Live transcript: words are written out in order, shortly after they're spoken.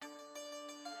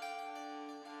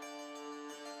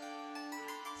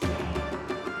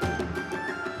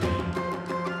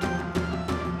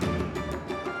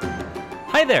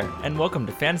Hi there, and welcome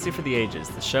to Fantasy for the Ages,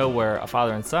 the show where a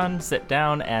father and son sit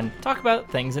down and talk about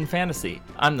things in fantasy.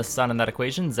 I'm the son in that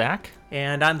equation, Zach.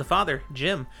 And I'm the father,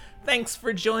 Jim. Thanks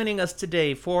for joining us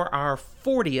today for our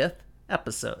 40th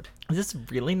episode. Is this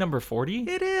really number 40?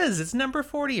 It is. It's number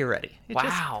 40 already.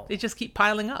 Wow. They just keep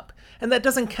piling up. And that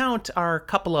doesn't count our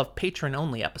couple of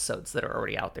patron-only episodes that are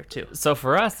already out there, too. So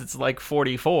for us, it's like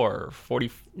 44,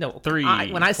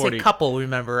 43, when I 40. say couple,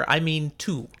 remember, I mean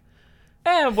two.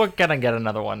 And we're gonna get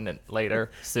another one later,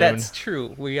 soon. That's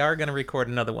true. We are going to record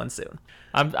another one soon.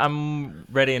 I'm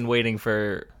ready and waiting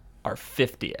for our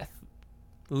 50th.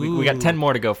 We got 10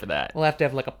 more to go for that. We'll have to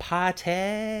have like a party.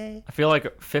 I feel like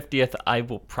 50th, I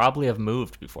will probably have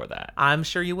moved before that. I'm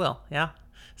sure you will, yeah.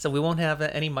 So we won't have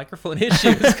any microphone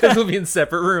issues because we'll be in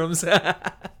separate rooms.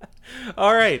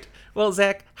 All right. Well,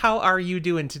 Zach, how are you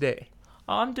doing today?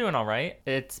 I'm doing all right.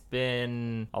 It's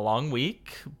been a long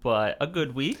week, but a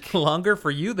good week. Longer for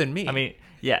you than me. I mean,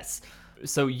 yes.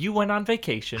 So you went on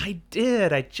vacation. I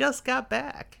did. I just got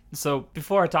back. So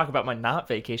before I talk about my not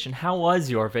vacation, how was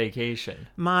your vacation?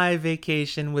 My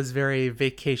vacation was very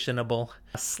vacationable.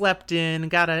 I slept in,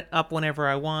 got up whenever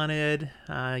I wanted.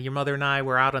 Your mother and I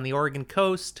were out on the Oregon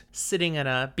coast, sitting in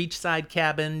a beachside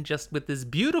cabin just with this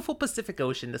beautiful Pacific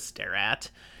Ocean to stare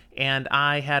at. And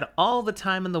I had all the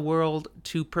time in the world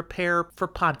to prepare for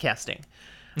podcasting.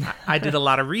 I did a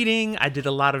lot of reading, I did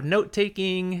a lot of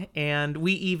note-taking, and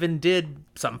we even did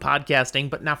some podcasting,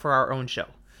 but not for our own show.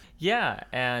 Yeah,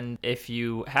 and if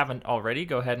you haven't already,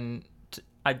 go ahead and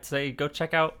I'd say go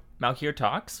check out Malkier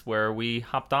Talks, where we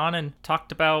hopped on and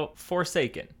talked about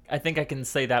Forsaken. I think I can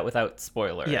say that without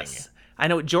spoilering. Yes. I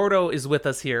know Jordo is with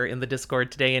us here in the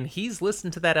Discord today, and he's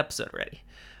listened to that episode already.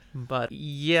 But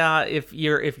yeah, if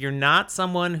you're not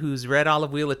someone who's read all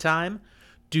of Wheel of Time,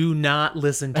 do not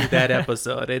listen to that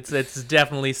episode. It's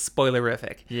definitely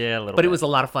spoilerific. Yeah, a little But bit. it was a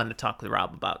lot of fun to talk with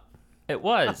Rob about. It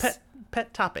was. A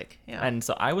pet topic. Yeah. And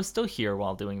so I was still here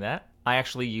while doing that. I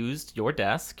actually used your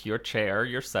desk, your chair,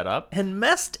 your setup. And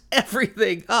messed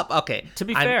everything up. Okay. To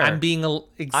be fair, I'm being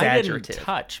exaggerative. I didn't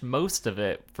touch most of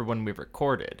it for when we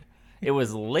recorded. It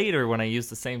was later when I used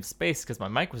the same space because my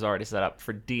mic was already set up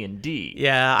for D&D.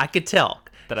 Yeah, I could tell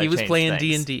that he I was changed playing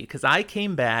things. D&D because I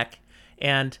came back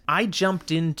and I jumped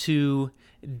into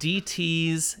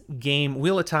DT's game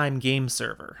Wheel of Time game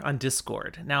server on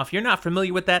Discord. Now, if you're not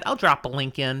familiar with that, I'll drop a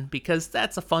link in because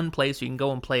that's a fun place you can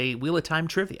go and play Wheel of Time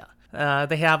trivia.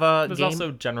 They have a There's game. also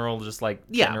general, just like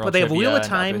Yeah, general but they have trivia Wheel of and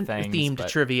Time other things, themed but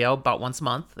trivia about once a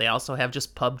month. They also have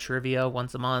just pub trivia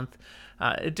once a month.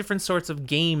 Different sorts of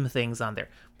game things on there.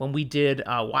 When we did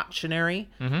Watchionary,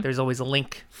 there's always a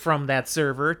link from that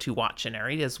server to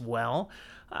Watchionary as well.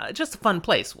 Just a fun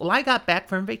place. Well, I got back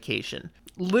from vacation,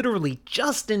 literally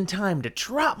just in time to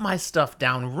drop my stuff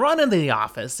down, run into the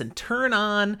office, and turn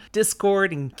on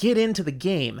Discord and get into the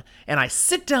game. And I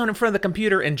sit down in front of the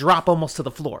computer and drop almost to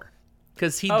the floor.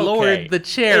 Because he lowered the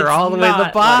chair It's all the way to the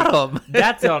not, bottom. like,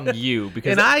 that's on you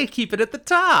because And I keep it at the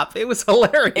top. It was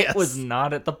hilarious. it was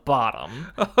not at the bottom.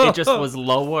 It just was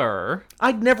lower.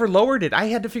 I'd never lowered it. I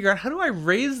had to figure out, how do I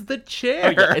raise the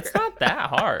chair? Oh, yeah, it's not that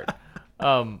hard.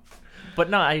 But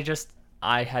no,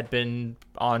 I had been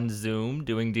on Zoom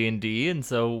doing D&D, and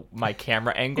so my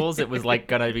camera angles, it was like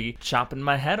gonna be chopping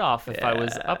my head off if I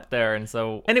was up there, and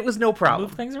so And it was no problem.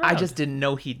 move things I around. just didn't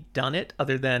know he'd done it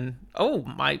other than,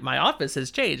 my office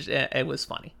has changed. It was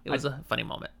funny. It was a funny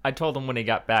moment. I told him when he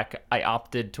got back, I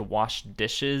opted to wash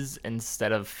dishes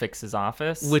instead of fix his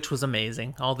office. Which was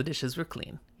amazing. All the dishes were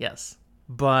clean. Yes.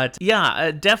 But yeah,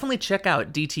 definitely check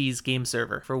out DT's game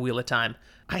server for Wheel of Time.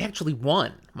 I actually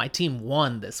won. My team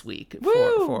won this week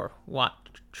for Watch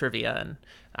Trivia, and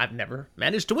I've never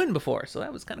managed to win before, so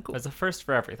that was kind of cool. There's a first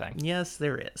for everything. Yes,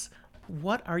 there is.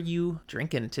 What are you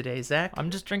drinking today, Zach? I'm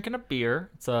just drinking a beer.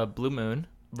 It's a Blue Moon.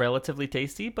 Relatively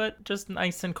tasty, but just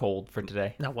nice and cold for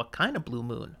today. Now, what kind of Blue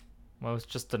Moon? Well, it's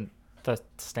just the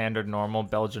standard normal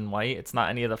Belgian white. It's not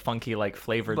any of the funky like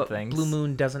flavored But things. Blue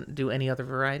Moon doesn't do any other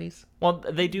varieties? Well,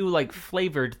 they do like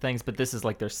flavored things, but this is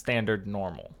like their standard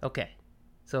normal. Okay.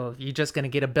 So if you're just going to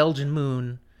get a Belgian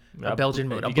Moon, a Belgian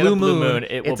Moon, If a you get Blue Moon,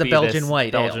 it will it's a be Belgian this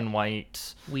white Belgian ale.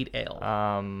 white. Wheat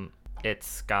ale.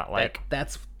 It's got like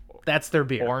That's their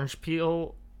beer. orange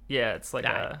peel. Yeah, it's like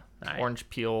Aye. orange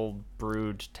peel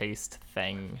brewed taste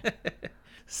thing.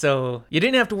 So you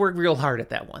didn't have to work real hard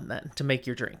at that one then to make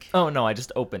your drink. Oh no, I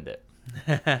just opened it.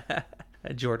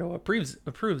 Jordo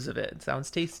approves of it. It sounds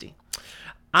tasty.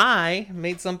 I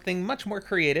made something much more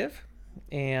creative,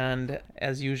 and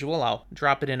as usual, I'll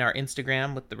drop it in our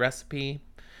Instagram with the recipe.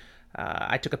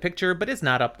 I took a picture, but it's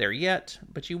not up there yet,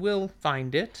 but you will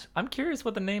find it. I'm curious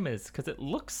what the name is because it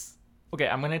looks Okay,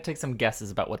 I'm going to take some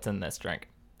guesses about what's in this drink.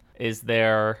 Is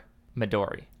there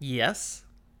Midori? Yes.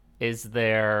 Is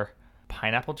there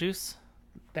pineapple juice?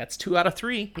 That's 2 out of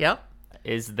 3. Yep.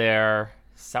 Is there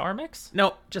sour mix?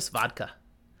 No, just vodka.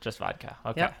 Just vodka.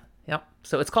 Okay. Yep. Yep.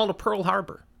 So it's called a Pearl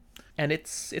Harbor. And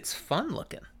it's fun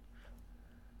looking.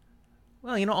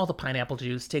 Well, you know, all the pineapple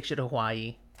juice takes you to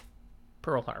Hawaii.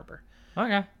 Pearl Harbor.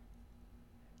 Okay.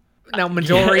 Now,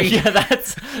 Midori, Yeah,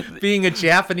 that's being a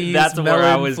Japanese that's melon where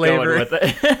I was flavor. going with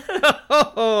it.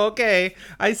 Oh, okay.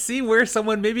 I see where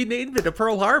someone maybe named it a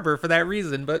Pearl Harbor for that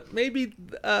reason, but maybe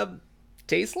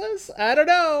tasteless? I don't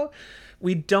know.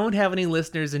 We don't have any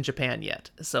listeners in Japan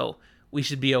yet, so we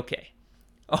should be okay.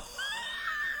 Oh,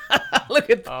 look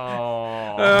at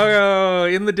Oh,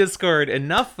 in the Discord.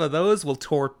 Enough of those will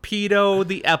torpedo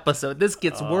the episode. This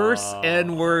gets worse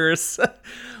and worse.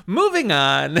 Moving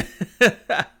on.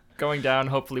 Going down,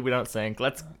 hopefully we don't sink.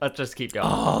 Let's just keep going.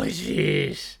 Oh,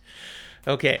 jeez.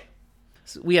 Okay.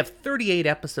 So we have 38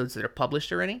 episodes that are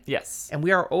published already. Yes. And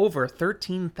we are over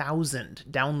 13,000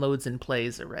 downloads and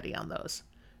plays already on those.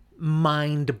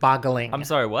 Mind-boggling. I'm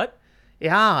sorry, what?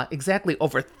 Yeah, exactly.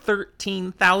 Over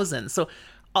 13,000. So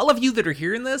all of you that are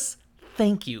hearing this,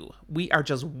 thank you. We are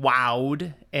just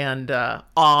wowed and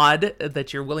awed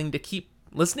that you're willing to keep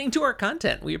listening to our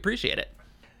content. We appreciate it.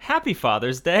 Happy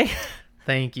Father's Day.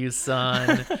 Thank you,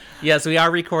 son. Yes, we are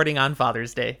recording on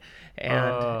Father's Day.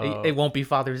 And it won't be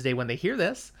Father's Day when they hear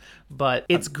this. But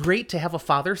it's great to have a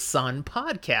father-son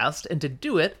podcast and to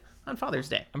do it on Father's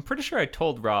Day. I'm pretty sure I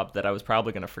told Rob that I was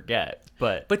probably going to forget,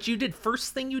 but... But you did,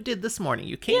 first thing you did this morning.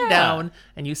 You came down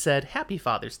and you said, Happy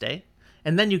Father's Day.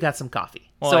 And then you got some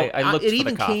coffee. Well, So I looked it for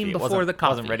even the coffee. came It before the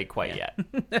coffee. wasn't ready quite yet.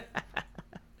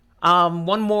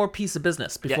 One more piece of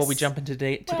business before Yes. we jump into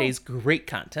today's great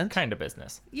content. Kind of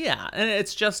business. Yeah, and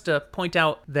it's just to point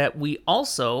out that we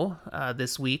also,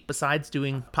 this week, besides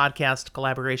doing podcast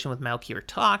collaboration with Malkier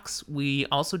Talks, we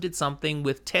also did something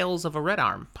with Tales of a Red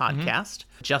Arm podcast.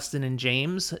 Justin and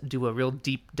James do a real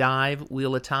deep dive,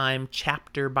 Wheel of Time,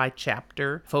 chapter by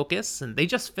chapter focus, and they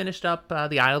just finished up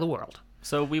The Eye of the World.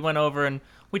 So we went over and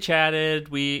we chatted.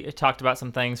 We talked about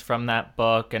some things from that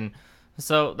book, and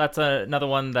so that's another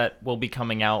one that will be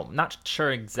coming out. Not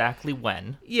sure exactly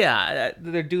when. Yeah,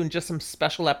 they're doing just some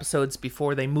special episodes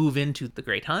before they move into The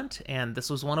Great Hunt, and this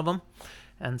was one of them.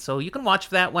 And so you can watch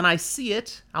that. When I see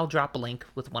it, I'll drop a link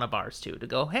with one of ours, too, to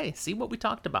go, hey, see what we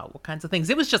talked about, what kinds of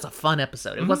things. It was just a fun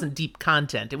episode. It wasn't deep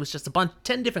content. It was just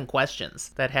 10 different questions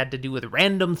that had to do with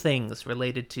random things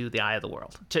related to The Eye of the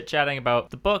World. Chit-chatting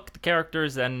about the book, the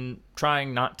characters, and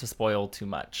trying not to spoil too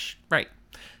much. Right.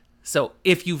 So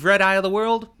if you've read Eye of the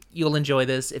World, you'll enjoy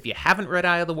this. If you haven't read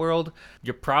Eye of the World,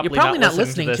 You're probably not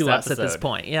listening this to us at this episode,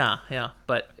 point. Yeah.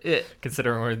 But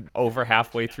considering we're over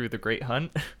halfway through the Great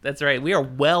Hunt. that's right. We are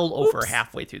well over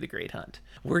halfway through the Great Hunt.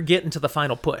 We're getting to the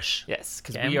final push. Yes,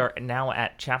 because Okay. we are now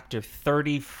at chapter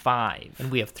 35. And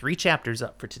we have 3 chapters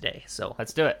up for today. So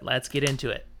Let's do it. let's get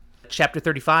into it. Chapter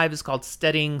 35 is called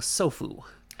Steadying Sofu.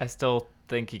 I still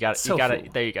think you got Sofu.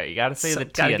 it. There you go. You got to say the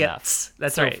T Gotta enough.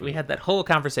 That's Sofu. right. We had that whole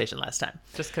conversation last time.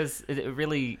 Just because it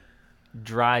really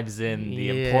drives in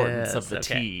the importance of the Yes,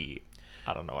 okay. T.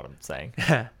 I don't know what I'm saying.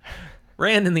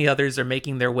 Rand and the others are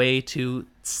making their way to...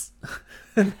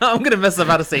 I'm going to mess up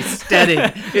how to say steading.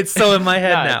 It's so in my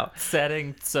head now.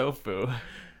 Setting Sofu.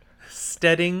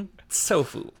 Steading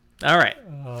Sofu. All right.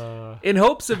 In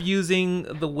hopes of using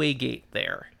the Waygate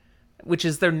there, which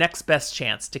is their next best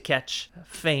chance to catch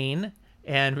Fane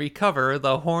and recover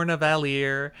the Horn of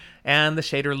Alir and the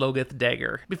Shader Logoth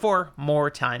dagger before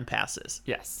more time passes.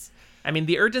 Yes. I mean,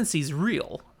 the urgency's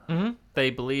real.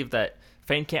 They believe that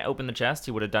Fane can't open the chest.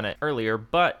 He would have done it earlier,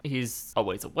 but he's a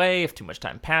ways away. If too much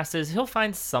time passes, he'll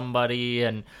find somebody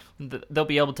and they'll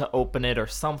be able to open it or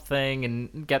something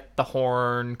and get the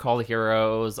horn, call the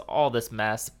heroes, all this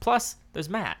mess. Plus, there's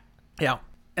Matt. Yeah.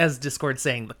 As Discord's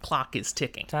saying, the clock is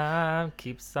ticking. Time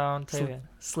keeps on ticking.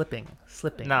 Slipping.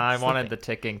 No, I wanted the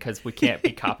ticking because we can't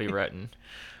be copywritten.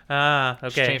 Okay.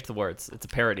 Just change the words. It's a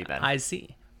parody then. I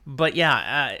see. But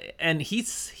yeah, and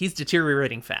he's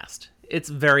deteriorating fast. It's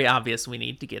very obvious we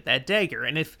need to get that dagger.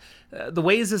 And if the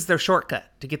Ways is their shortcut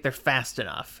to get there fast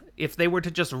enough, if they were to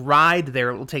just ride there,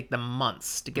 it will take them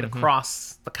months to get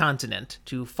across the continent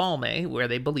to Falme, where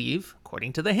they believe,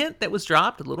 according to the hint that was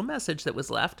dropped, a little message that was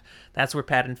left, that's where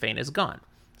Pat and Fane is gone.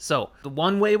 So the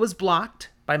one way was blocked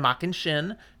by Mach and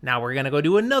Shin. Now we're going to go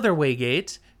do another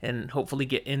Waygate and hopefully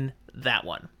get in that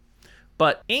one.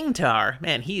 But Ingtar,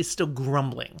 man, he is still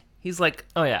grumbling. He's like,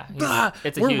 oh, yeah.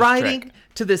 It's a we're huge riding trick.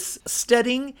 to this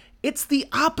steading. It's the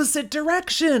opposite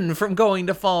direction from going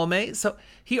to Falme. So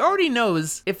he already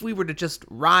knows if we were to just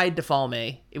ride to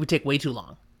Falme, it would take way too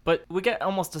long. But we get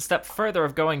almost a step further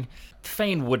of going,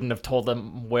 Thane wouldn't have told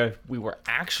them where we were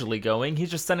actually going. He's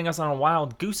just sending us on a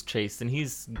wild goose chase, and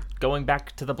he's going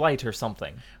back to the Blight or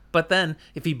something. But then,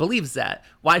 if he believes that,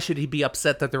 why should he be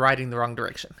upset that they're riding the wrong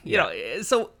direction? You know,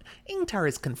 so Ingtar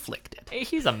is conflicted.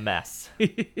 He's a mess.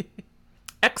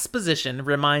 Exposition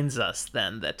reminds us,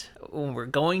 then, that when we're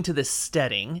going to this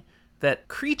steading, that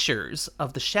creatures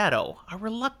of the shadow are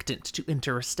reluctant to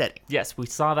enter a steading. Yes, we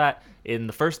saw that in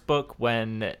the first book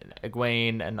when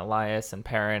Egwene and Elias and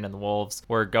Perrin and the wolves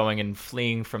were going and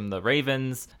fleeing from the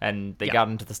ravens, and they got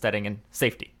into the steading in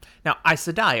safety. Now, Aes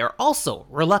Sedai are also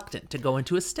reluctant to go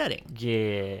into a steading.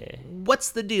 Yeah.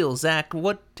 What's the deal, Zach?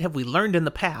 What have we learned in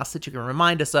the past that you can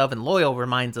remind us of, and Loyal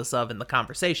reminds us of in the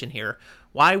conversation here?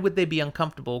 Why would they be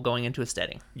uncomfortable going into a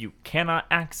steading? You cannot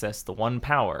access the one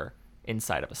power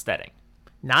inside of a steading.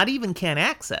 Not even can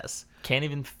access. Can't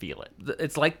even feel it.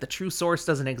 It's like the true source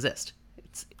doesn't exist.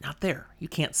 It's not there. You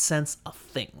can't sense a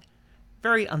thing.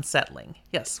 Very unsettling.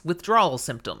 Yes, withdrawal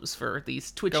symptoms for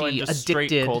these twitchy, just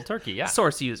straight addicted cold turkey, yeah.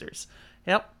 source users.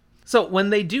 Yep. So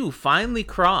when they do finally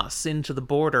cross into the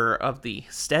border of the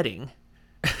steading,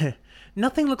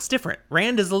 nothing looks different.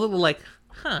 Rand is a little like,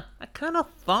 I kind of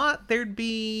thought there'd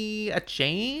be a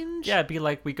change. Yeah, it'd be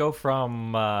like we go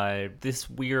from this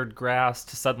weird grass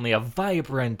to suddenly a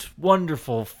vibrant,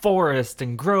 wonderful forest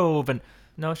and grove, and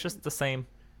no, it's just the same.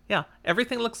 Yeah,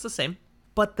 everything looks the same,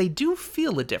 but they do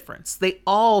feel a difference. They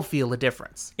all feel a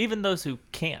difference. Even those who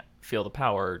can't feel the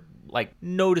power, like,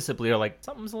 noticeably are like,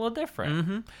 something's a little different.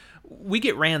 Mm-hmm. We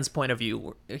get Rand's point of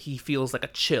view. He feels like a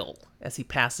chill as he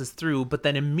passes through, but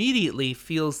then immediately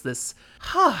feels this,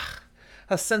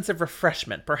 a sense of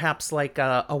refreshment, perhaps like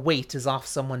a weight is off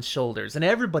someone's shoulders, and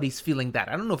everybody's feeling that.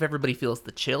 I don't know if everybody feels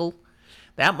the chill.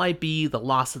 That might be the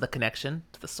loss of the connection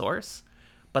to the source,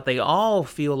 but they all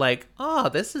feel like, oh,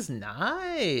 this is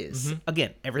nice. Mm-hmm.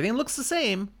 Again, everything looks the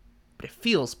same, but it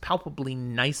feels palpably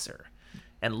nicer.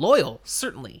 And Loyal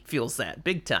certainly feels that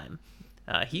big time.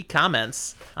 He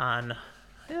comments on,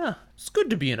 yeah, it's good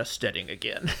to be in a steading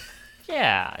again.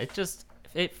 Yeah,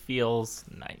 it feels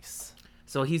nice.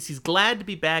 So he's glad to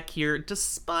be back here,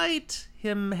 despite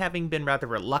him having been rather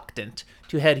reluctant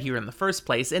to head here in the first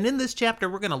place. And in this chapter,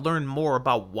 we're going to learn more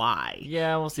about why.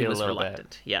 Yeah, we'll see he a was little reluctant.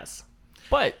 bit. Yes.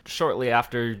 But shortly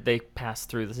after they pass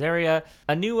through this area,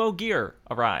 a new Ogier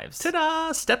arrives.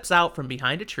 Ta-da! Steps out from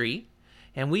behind a tree,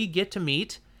 and we get to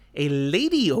meet a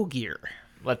Lady Ogier.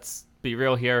 Let's be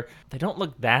real here. They don't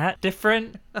look that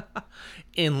different.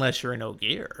 Unless you're an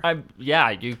Ogier. Yeah,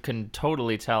 you can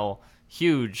totally tell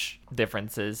huge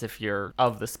differences if you're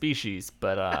of the species,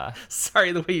 but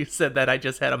Sorry, the way you said that, I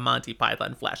just had a Monty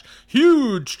Python flash.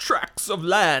 Huge tracts of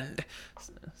land.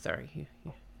 Sorry.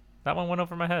 That one went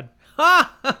over my head.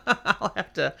 I'll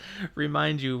have to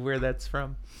remind you where that's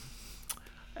from.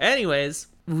 Anyways,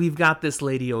 we've got this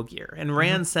Lady Ogier, and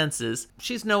Rand senses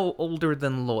she's no older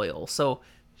than Loyal, so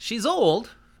she's old,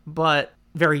 but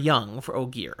very young for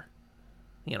Ogier.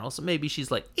 You know, so maybe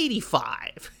she's like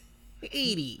 85.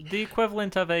 80. The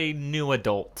equivalent of a new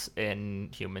adult in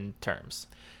human terms.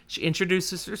 She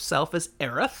introduces herself as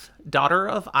Aerith, daughter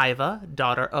of Iva,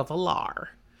 daughter of Alar,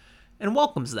 and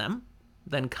welcomes them,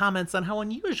 then comments on how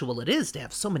unusual it is to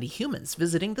have so many humans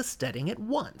visiting the steading at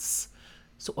once.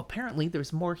 So apparently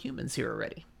there's more humans here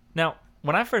already. Now,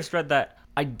 when I first read that,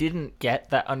 I didn't get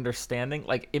that understanding.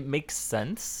 Like, it makes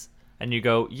sense, and you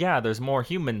go, yeah, there's more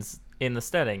humans in the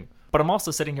steading. But I'm also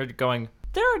sitting here going,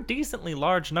 there are a decently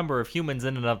large number of humans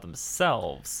in and of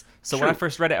themselves. So True. when I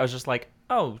first read it, I was just like,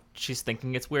 oh, she's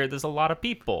thinking it's weird. There's a lot of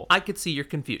people. I could see your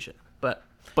confusion, but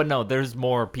no, there's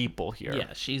more people here.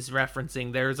 yeah, she's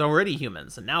referencing there's already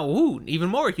humans, and now, ooh, even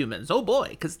more humans. Oh boy,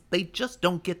 because they just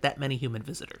don't get that many human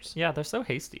visitors. Yeah, they're so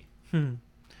hasty. On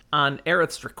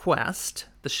Aerith's request,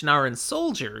 the Shanaran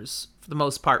soldiers, for the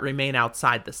most part, remain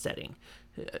outside the steading.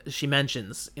 She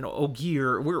mentions,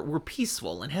 Ogier, we're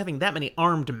peaceful, and having that many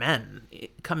armed men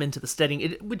come into the steading,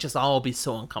 it would just all be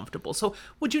so uncomfortable. So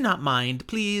would you not mind,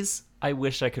 please? I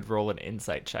wish I could roll an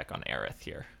insight check on Aerith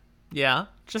here. Yeah?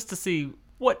 Just to see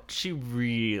what she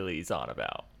really's on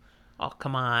about. Oh,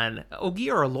 come on.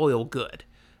 Ogier are loyal good.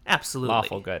 Absolutely.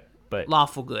 Lawful good, but...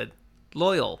 Lawful good.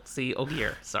 Loyal. See,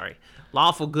 Ogier. Sorry.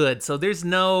 Lawful good. So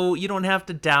you don't have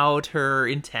to doubt her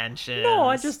intentions.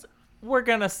 No, we're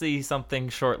gonna see something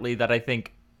shortly that I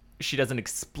think she doesn't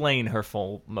explain her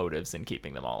full motives in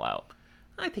keeping them all out.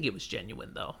 I think it was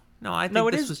genuine, though. No, I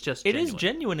think this was just genuine. It is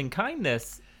genuine in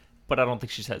kindness, but I don't think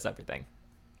she says everything.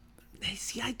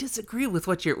 See, I disagree with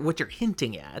what you're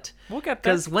hinting at. We'll get that.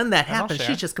 Because when that happens,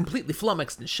 she's just completely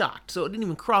flummoxed and shocked, so it didn't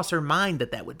even cross her mind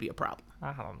that would be a problem.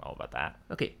 I don't know about that.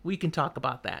 Okay, we can talk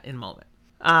about that in a moment.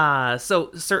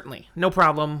 So certainly, no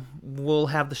problem. We'll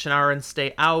have the Shanarans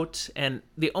stay out, and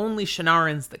the only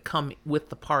Shanarans that come with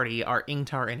the party are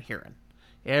Ingtar and Hiran.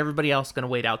 Everybody else going to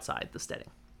wait outside the steading.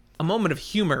 A moment of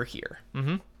humor here.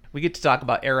 Mm-hmm. We get to talk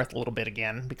about Aerith a little bit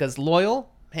again, because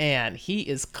Loyal, man, he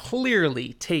is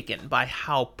clearly taken by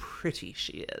how pretty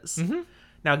she is. Mm-hmm.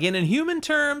 Now, again, in human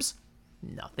terms,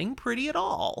 nothing pretty at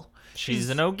all. She's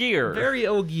an Ogier. Very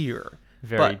Ogier.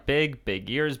 Very big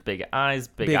ears, big eyes,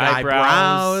 big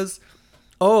eyebrows.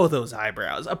 Oh, those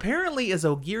eyebrows. Apparently, as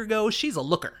Ogier goes, she's a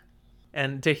looker.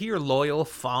 And to hear Loyal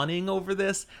fawning over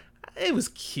this, it was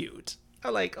cute.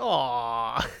 I'm like,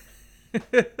 aww.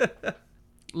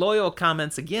 Loyal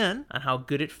comments again on how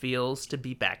good it feels to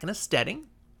be back in a steading.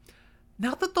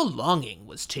 Not that the longing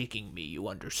was taking me, you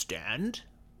understand.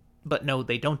 But no,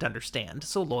 they don't understand,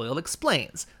 so Loyal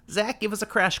explains. Zach, give us a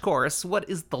crash course. What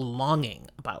is the longing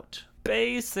about?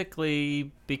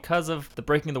 Basically, because of the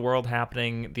breaking of the world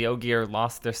happening, the Ogier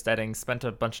lost their steading, spent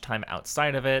a bunch of time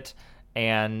outside of it,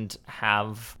 and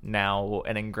have now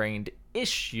an ingrained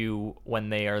issue when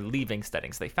they are leaving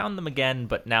steadings. They found them again,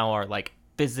 but now are like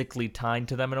physically tied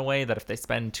to them in a way that if they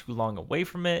spend too long away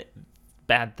from it,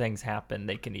 bad things happen.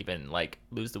 They can even like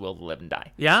lose the will to live and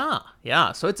die.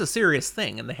 Yeah. So it's a serious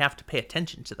thing, and they have to pay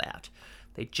attention to that.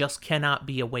 They just cannot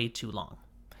be away too long.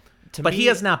 But he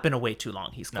has not been away too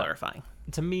long, he's clarifying.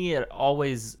 To me, it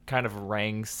always kind of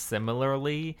rang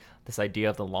similarly, this idea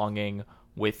of the longing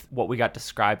with what we got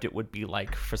described it would be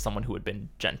like for someone who had been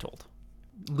gentled.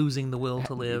 Losing the will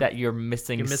to live. That you're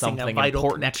missing something a vital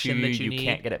important connection to you, that you need.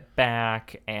 Can't get it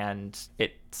back, and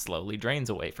it slowly drains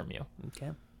away from you.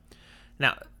 Okay.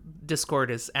 Now, Discord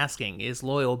is asking, is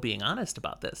Loyal being honest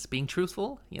about this? Being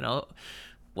truthful?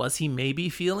 Was he maybe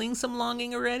feeling some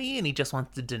longing already and he just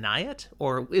wants to deny it?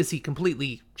 Or is he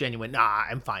completely genuine? Nah,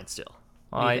 I'm fine still.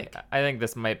 Well, I think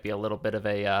this might be a little bit of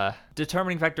a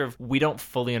determining factor of we don't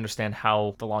fully understand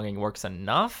how the longing works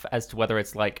enough as to whether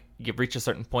it's like you reach a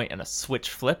certain point and a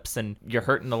switch flips and you're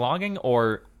hurting the longing,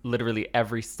 or literally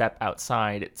every step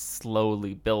outside it's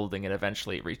slowly building and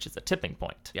eventually it reaches a tipping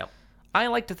point. Yep. I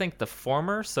like to think the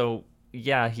former, so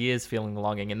yeah, he is feeling the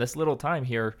longing. In this little time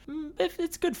here,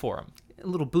 it's good for him. A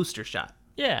little booster shot.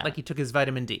 Yeah. Like he took his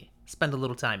vitamin D. Spend a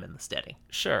little time in the steading.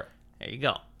 Sure. There you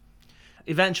go.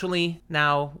 Eventually,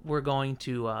 now we're going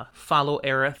to follow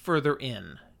Aerith further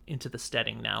into the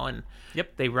steading now. And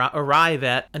they arrive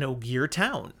at an Ogier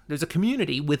town. There's a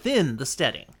community within the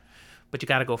steading. But you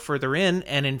got to go further in.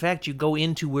 And in fact, you go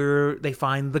into where they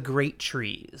find the great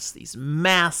trees. These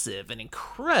massive and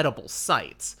incredible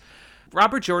sights.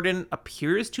 Robert Jordan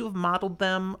appears to have modeled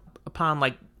them upon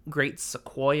like great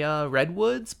sequoia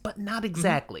redwoods, but not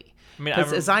exactly.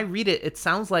 Because as I read it, it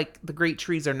sounds like the great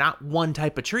trees are not one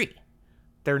type of tree.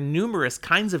 They're numerous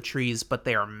kinds of trees, but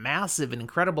they are massive and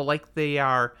incredible, like they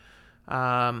are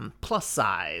plus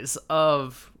size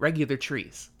of regular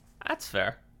trees. That's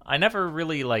fair. I never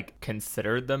really like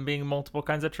considered them being multiple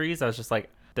kinds of trees. I was just like,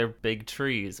 they're big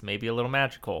trees, maybe a little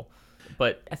magical.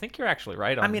 But I think you're actually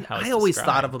right on how it's I always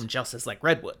described. thought of them just as like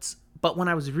redwoods. But when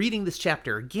I was reading this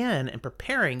chapter again and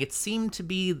preparing, it seemed to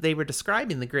be they were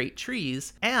describing the great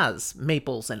trees as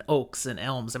maples and oaks and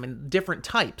elms. I mean, different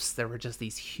types. There were just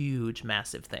these huge,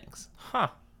 massive things. Huh.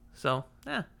 So,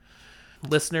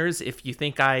 listeners, if you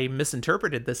think I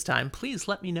misinterpreted this time, please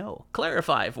let me know.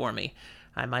 Clarify for me.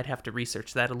 I might have to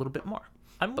research that a little bit more.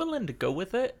 I'm willing to go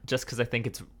with it just because I think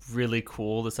it's really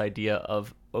cool, this idea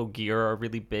of Ogier are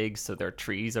really big, so their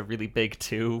trees are really big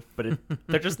too. But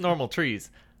they're just normal trees.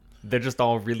 They're just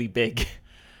all really big.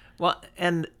 Well,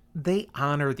 and they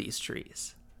honor these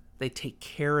trees. They take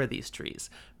care of these trees.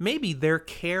 Maybe their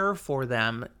care for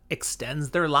them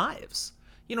extends their lives.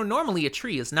 Normally a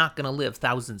tree is not going to live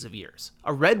thousands of years.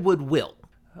 A redwood will.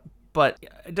 But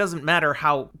it doesn't matter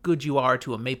how good you are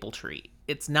to a maple tree.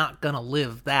 It's not going to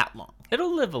live that long.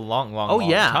 It'll live a long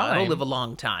time. It'll live a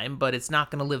long time, but it's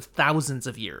not going to live thousands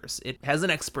of years. It has an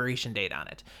expiration date on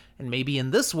it. And maybe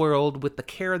in this world, with the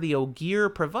care the Ogier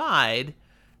provide,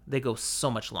 they go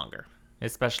so much longer.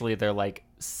 Especially their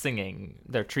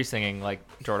their tree singing, like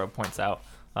Jordo points out,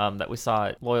 that we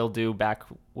saw Loyal do back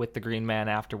with the Green Man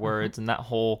afterwards, and that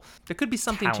whole there could be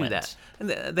something talent. To that.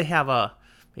 And they have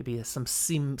maybe some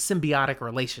symbiotic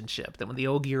relationship that when the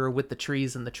Ogier are with the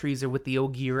trees and the trees are with the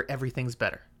Ogier, everything's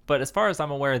better. But as far as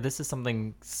I'm aware, this is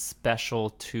something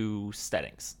special to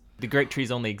steadings. The great trees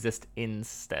only exist in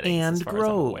steadings. And as far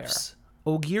groves. As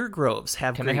Ogier groves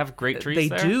have Can they have great trees They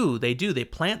there? do. They do. They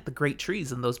plant the great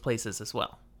trees in those places as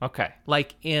well. Okay.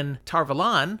 Like in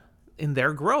Tarvalon, in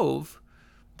their grove.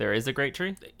 There is a great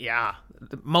tree? Yeah.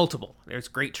 Multiple. There's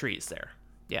great trees there.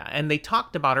 Yeah, and they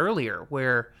talked about earlier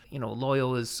where,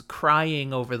 Loyal is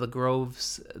crying over the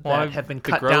groves that have been the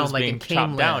cut groves down like being in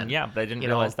chopped down, Camelin. yeah, but I didn't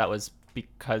realize that was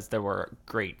because there were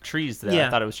great trees there. Yeah. I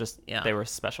thought it was just Yeah. they were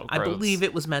special I groves. believe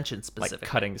it was mentioned like specifically.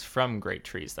 cuttings from great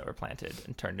trees that were planted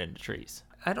and turned into trees.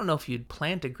 I don't know if you'd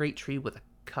plant a great tree with a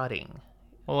cutting.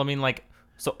 Well, I mean, like,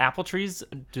 so apple trees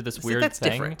do this weird that's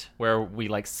thing different. where we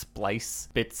like splice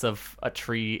bits of a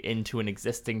tree into an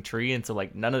existing tree, and so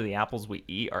like none of the apples we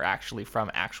eat are actually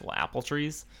from actual apple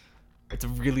trees. It's a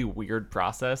really weird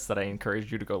process that I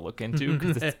encourage you to go look into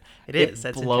because It it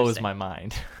That's blows interesting. my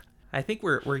mind. I think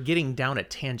we're getting down a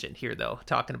tangent here, though,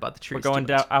 talking about the trees. We're going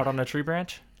too much. out on a tree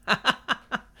branch.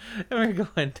 We're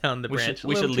going down the branch.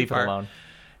 We should leave it alone.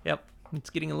 Yep, it's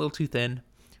getting a little too thin.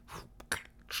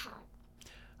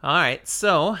 All right,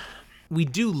 so we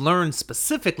do learn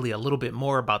specifically a little bit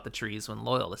more about the trees when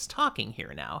Loyal is talking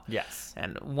here now. Yes.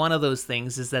 And one of those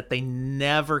things is that they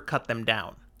never cut them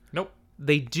down. Nope.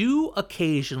 They do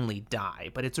occasionally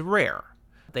die, but it's rare.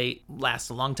 They last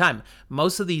a long time.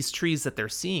 Most of these trees that they're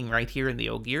seeing right here in the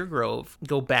Ogier Grove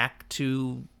go back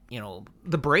to,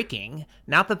 the breaking.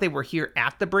 Not that they were here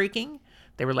at the breaking.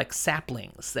 They were like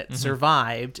saplings that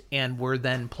survived and were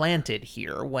then planted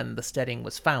here when the steading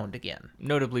was found again.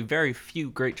 Notably, very few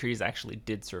great trees actually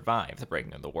did survive the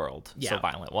breaking of the world. Yeah. So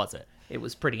violent was it. It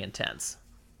was pretty intense.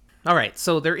 All right,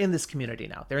 so they're in this community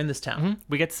now. They're in this town.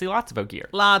 We get to see lots of Ogier.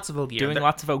 Lots of Ogier. Doing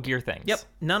lots of Ogier things. Yep.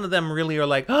 None of them really are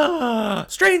like,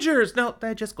 strangers. No,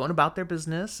 they're just going about their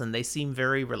business, and they seem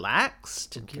very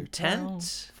relaxed and Town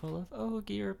content. full of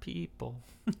Ogier people.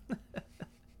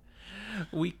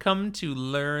 We come to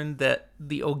learn that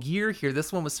the Ogier here,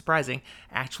 this one was surprising,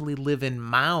 actually live in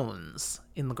mounds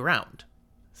in the ground.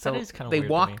 So That is kinda they weird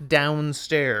to walk me.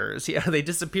 downstairs. Yeah, they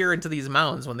disappear into these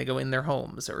mounds when they go in their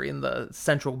homes or in the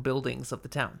central buildings of the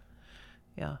town.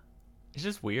 Yeah. It's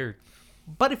just weird.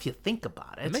 But if you think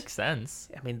about it, It makes sense.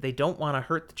 I mean, they don't want to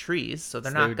hurt the trees, so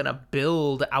they're So not they- going to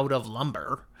build out of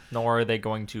lumber. Nor are they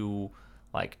going to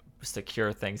like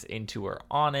secure things into or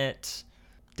on it,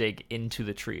 dig into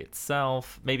the tree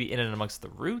itself, maybe in and amongst the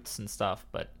roots and stuff,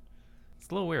 but it's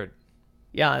a little weird.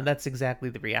 Yeah, and that's exactly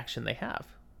the reaction they have.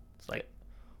 It's like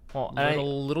Well, a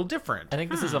little different. I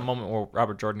think this is a moment where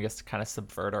Robert Jordan gets to kind of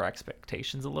subvert our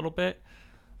expectations a little bit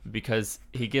because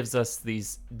he gives us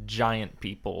these giant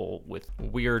people with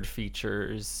weird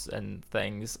features and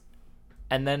things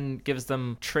and then gives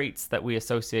them traits that we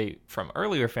associate from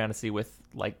earlier fantasy with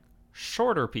like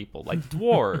shorter people like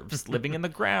dwarves living in the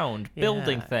ground,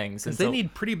 building Yeah, things. because they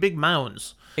need pretty big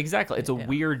mounds. Exactly. It's a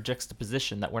weird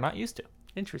juxtaposition that we're not used to.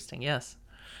 Interesting, yes.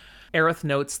 Aerith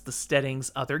notes the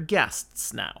steading's other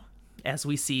guests now, as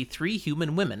we see 3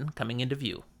 human women coming into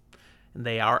view. And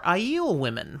they are Aiel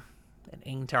women, and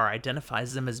Ingtar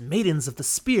identifies them as maidens of the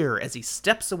spear as he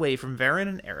steps away from Varen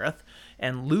and Aerith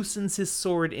and loosens his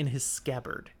sword in his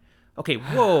scabbard. Okay,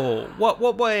 whoa,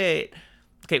 wait.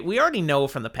 Okay, we already know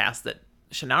from the past that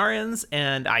Shannarians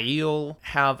and Aiel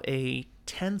have a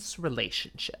tense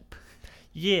relationship.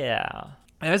 Yeah.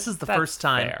 And this is the That's first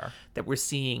time fair. that we're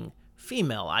seeing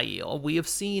female Aiel. We have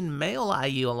seen male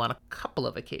Aiel on a couple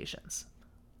of occasions.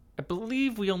 I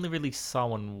believe we only really saw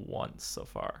one once so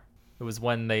far. It was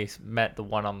when they met the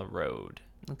one on the road.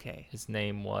 Okay. His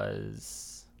name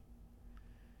was...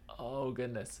 Oh,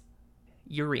 goodness.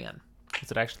 Urian.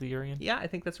 Was it actually Urian? Yeah, I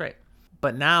think that's right.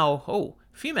 But now,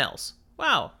 females.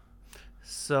 Wow.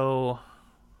 So,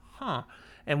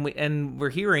 And we're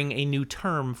hearing a new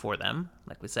term for them,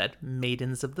 like we said,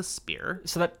 maidens of the spear,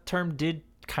 So that term did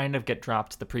kind of get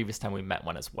dropped the previous time we met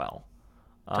one as well.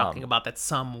 talking about that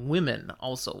some women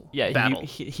also Yeah, battle.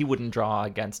 he wouldn't draw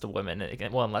against a woman,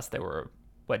 well, unless they were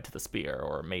wed to the spear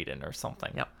or a maiden or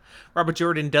something. Yep. Robert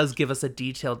Jordan does give us a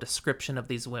detailed description of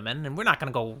these women, and we're not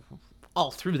going to go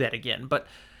all through that again, but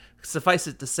suffice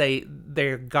it to say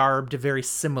they're garbed very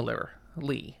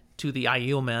similarly to the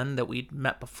Aiel men that we'd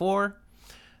met before.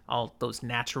 All those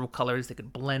natural colors, they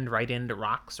could blend right into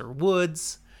rocks or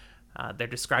woods. They're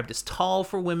described as tall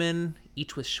for women,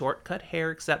 each with short-cut hair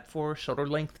except for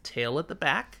shoulder-length tail at the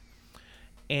back.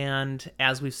 And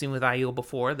as we've seen with Aiel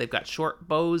before, they've got short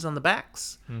bows on the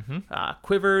backs,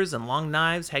 quivers and long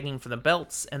knives hanging from the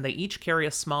belts, and they each carry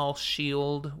a small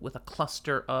shield with a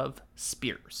cluster of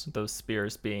spears. Those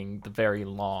spears being the very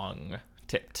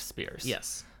long-tipped spears.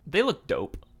 Yes. They look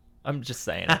dope. I'm just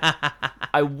saying.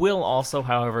 I will also,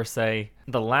 however, say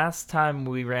the last time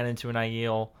we ran into an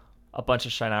Aiel, a bunch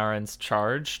of Shannarans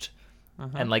charged,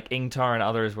 and like Ingtar and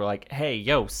others were like, "Hey,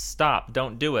 yo, stop!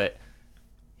 Don't do it.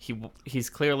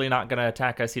 He's clearly not gonna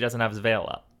attack us. He doesn't have his veil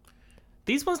up."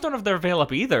 These ones don't have their veil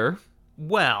up either.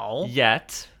 Well,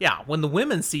 Yet. yeah, when the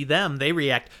women see them, they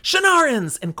react,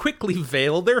 Shanarans! And quickly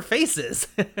veil their faces,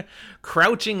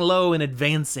 crouching low and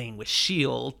advancing with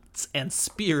shields and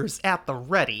spears at the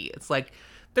ready. It's like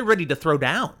they're ready to throw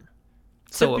down.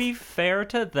 To be fair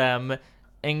to them,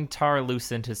 Ingtar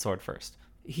loosened his sword first.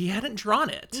 He hadn't drawn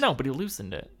it. No, but he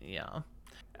loosened it. Yeah.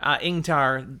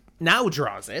 Ingtar now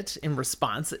draws it in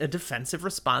response, a defensive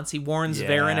response. He warns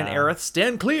Varen and Aerith,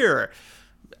 stand clear.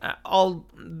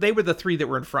 They were the three that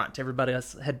were in front. Everybody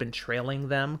else had been trailing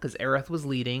them because Aerith was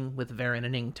leading with Varen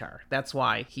and Ingtar. That's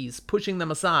why he's pushing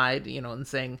them aside, and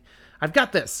saying, I've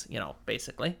got this,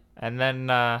 basically. And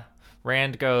then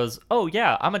Rand goes, oh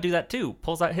yeah, I'm gonna do that too.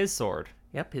 Pulls out his sword.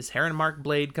 Yep, his heron mark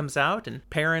blade comes out, and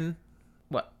Perrin,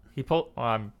 what? He pulled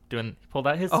out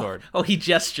his sword. Oh, he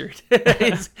gestured.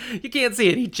 You can't see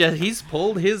it. He's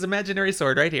pulled his imaginary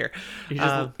sword right here.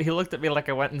 He looked at me like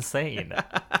I went insane.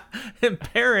 And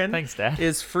Perrin Thanks, Dad.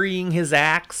 is freeing his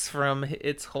axe from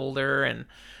its holder, and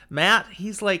Matt,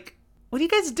 he's like, what are you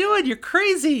guys doing? You're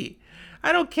crazy.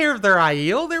 I don't care if they're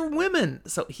Aiel, they're women.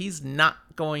 So he's not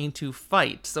going to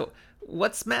fight. So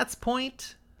what's Matt's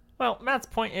point? Well, Matt's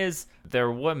point is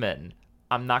they're women.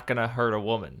 I'm not gonna hurt a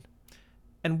woman.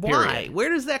 And why? Period. Where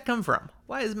does that come from?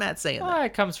 Why is Matt saying that?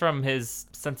 It comes from his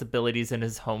sensibilities in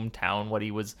his hometown, what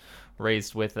he was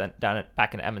raised with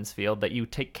back in Emmonsfield, that you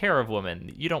take care of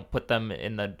women. You don't put them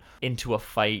into a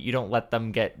fight. You don't let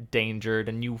them get endangered,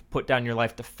 and you put down your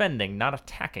life defending, not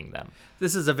attacking them.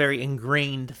 This is a very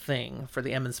ingrained thing for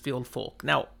the Emmonsfield folk.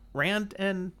 Now, Rand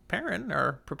and Perrin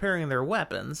are preparing their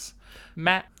weapons.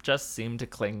 Matt just seemed to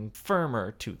cling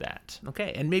firmer to that.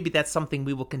 Okay, and maybe that's something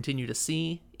we will continue to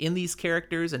see in these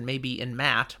characters, and maybe in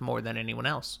Matt more than anyone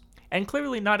else. And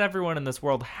clearly not everyone in this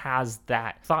world has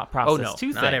that thought process to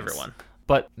things. Not everyone.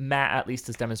 But Matt at least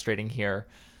is demonstrating here,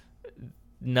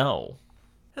 no.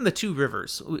 And the two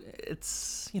rivers,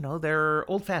 it's, they're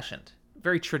old-fashioned.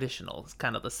 Very traditional is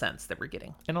kind of the sense that we're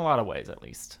getting. In a lot of ways, at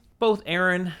least. Both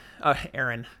Aaron.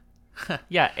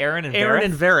 Yeah, Aaron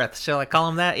and Vareth. Shall I call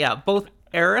him that? Yeah, both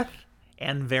Aerith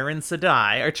and Varen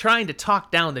Sedai are trying to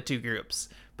talk down the two groups.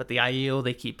 But the Aiel,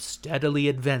 they keep steadily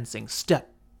advancing,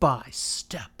 step by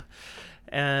step.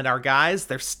 And our guys,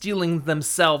 they're steeling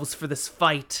themselves for this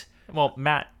fight. Well,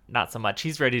 Matt, not so much.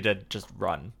 He's ready to just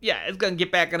run. Yeah, he's going to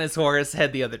get back on his horse,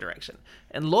 head the other direction.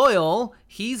 And Loyal,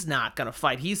 he's not going to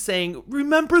fight. He's saying,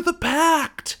 remember the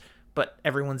pact! But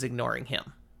everyone's ignoring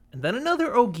him. And then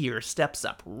another Ogier steps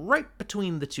up right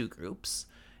between the two groups,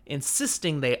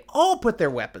 insisting they all put their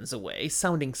weapons away,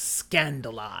 sounding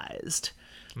scandalized.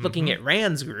 Looking at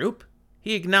Rand's group,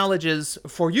 he acknowledges,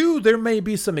 for you there may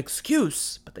be some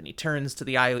excuse, but then he turns to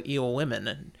the Aiel women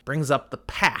and brings up the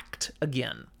pact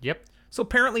again. Yep. So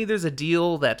apparently there's a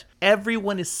deal that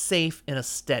everyone is safe in a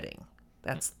steading.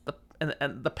 That's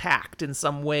the pact in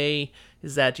some way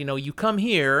is that, you come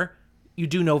here, you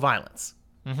do no violence.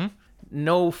 Mm-hmm.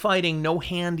 No fighting, no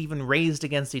hand even raised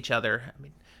against each other. I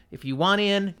mean, if you want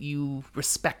in, you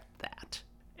respect that.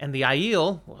 And the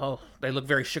Aiel, well, they look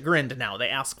very chagrined now. They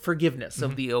ask forgiveness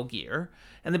of the Ogier.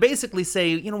 And they basically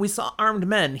say, we saw armed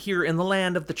men here in the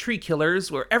land of the tree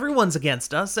killers where everyone's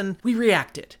against us, and we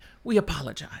reacted. We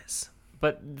apologize.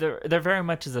 But there very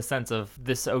much is a sense of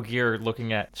this Ogier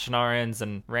looking at Shanarans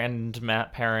and Rand,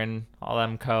 Matt, Perrin, all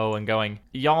them and going,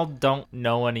 y'all don't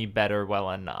know any better well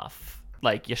enough.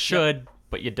 Like, you should,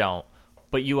 but you don't.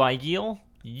 But you Aiel,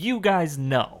 you guys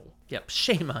know. Yep,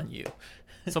 shame on you.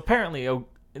 So apparently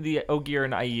the Ogier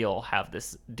and Aiel have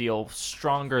this deal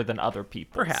stronger than other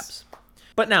people. Perhaps.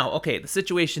 But now, okay, the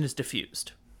situation is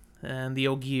diffused. And the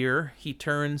Ogier, he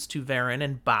turns to Varen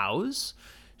and bows,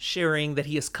 sharing that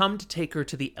he has come to take her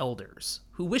to the elders,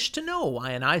 who wish to know why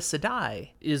an Aes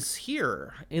Sedai is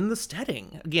here in the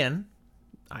steading. Again,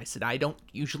 Aes Sedai don't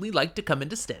usually like to come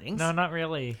into steadings. No, not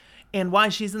really. And why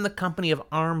she's in the company of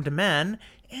armed men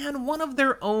and one of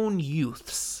their own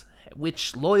youths,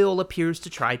 which Loyal appears to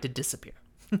try to disappear.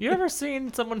 You ever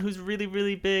seen someone who's really,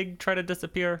 really big try to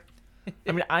disappear?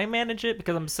 I mean, I manage it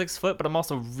because I'm 6 foot, but I'm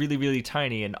also really, really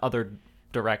tiny in other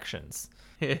directions.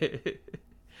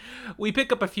 We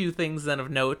pick up a few things then of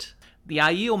note. The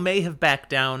Aiel may have backed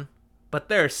down, but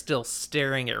they're still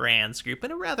staring at Rand's group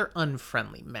in a rather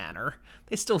unfriendly manner.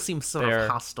 They still seem sort of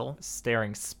hostile.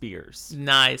 Staring spears.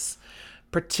 Nice.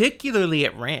 Particularly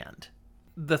at Rand.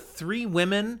 The 3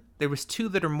 women, there was 2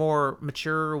 that are more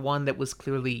mature, one that was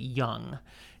clearly young.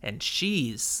 And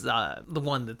she's the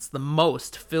one that's the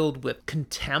most filled with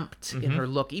contempt in her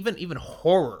look, even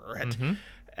horror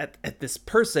at this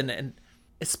person. And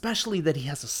especially that he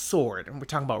has a sword, and we're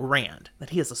talking about Rand, that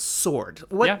he has a sword.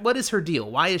 What is her deal?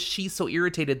 Why is she so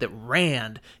irritated that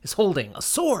Rand is holding a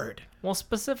sword? Well,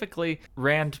 specifically,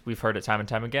 Rand, we've heard it time and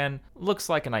time again, looks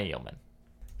like an Aielman.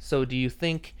 So do you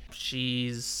think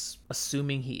she's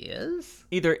assuming he is?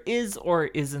 Either is or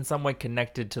is in some way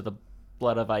connected to the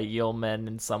blood of Aielmen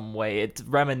in some way. It's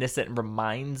reminiscent and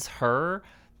reminds her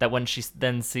that when she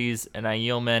then sees an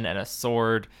Aielman and a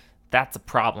sword, that's a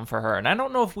problem for her. And I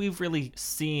don't know if we've really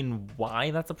seen why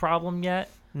that's a problem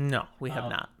yet. No, we have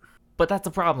not. But that's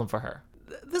a problem for her.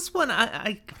 This one,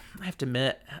 I have to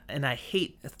admit, and I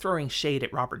hate throwing shade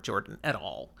at Robert Jordan at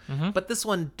all, but this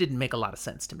one didn't make a lot of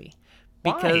sense to me.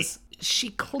 Because she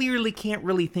clearly can't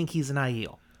really think he's an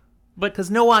Aiel. But because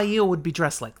no Aiel would be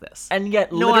dressed like this. And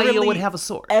yet, no Aiel would have a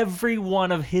sword. Every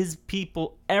one of his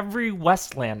people, every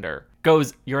Westlander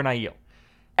goes, "You're an Aiel."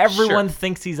 Everyone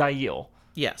thinks he's Aiel.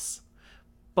 Yes.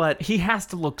 But he has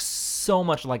to look so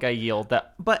much like Aiel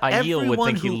that Aiel would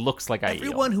think he looks like Aiel.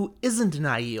 Everyone who isn't an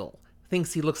Aiel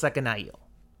thinks he looks like an Aiel.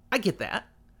 I get that.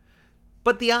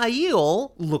 But the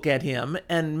Aiel look at him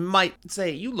and might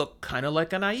say, you look kind of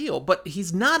like an Aiel. But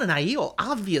he's not an Aiel,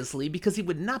 obviously, because he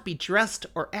would not be dressed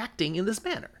or acting in this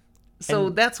manner. So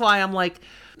that's why I'm like,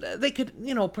 they could,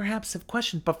 perhaps have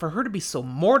questioned. But for her to be so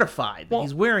mortified that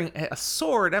he's wearing a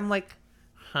sword, I'm like,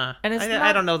 huh. And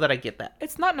I don't know that I get that.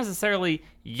 It's not necessarily,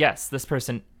 yes, this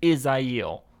person is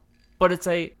Aiel. But it's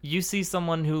you see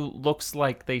someone who looks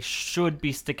like they should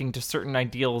be sticking to certain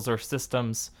ideals or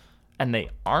systems, and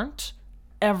they aren't.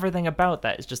 Everything about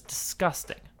that is just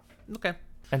disgusting. Okay.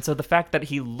 And so the fact that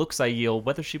he looks Aiel,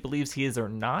 whether she believes he is or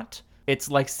not, it's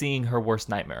like seeing her worst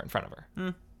nightmare in front of her.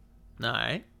 All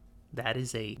right. That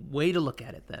is a way to look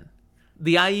at it then.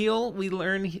 The Aiel, we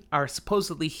learn, are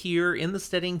supposedly here in the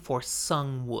setting for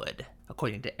Sungwood,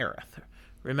 according to Aerith.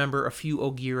 Remember, a few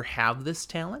Ogier have this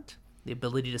talent, the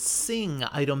ability to sing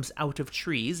items out of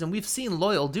trees, and we've seen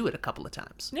Loyal do it a couple of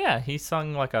times. Yeah, he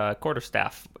sung like a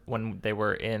quarterstaff when they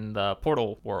were in the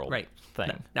portal world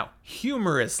thing. Now,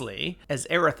 humorously, as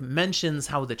Aerith mentions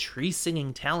how the tree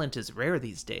singing talent is rare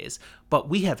these days, but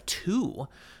we have two,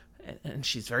 and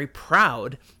she's very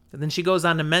proud. And then she goes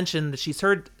on to mention that she's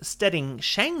heard Steading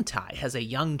Shangtai has a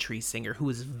young tree singer who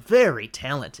is very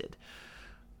talented.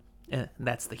 And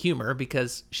that's the humor,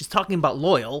 because she's talking about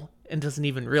Loyal and doesn't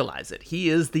even realize it. He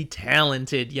is the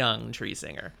talented young tree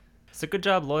singer. So good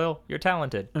job, Loyal. You're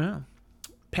talented. Yeah.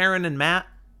 Perrin and Matt,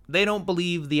 they don't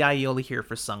believe the Aiel are here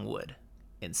for Sungwood.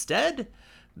 Instead,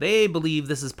 they believe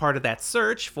this is part of that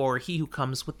search for He Who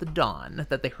Comes with the Dawn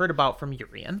that they heard about from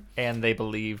Urian. And they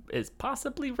believe is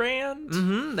possibly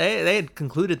Rand. They had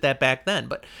concluded that back then,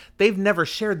 but they've never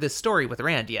shared this story with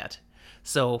Rand yet.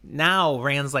 So now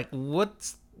Rand's like,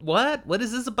 what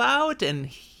is this about? And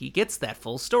he gets that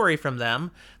full story from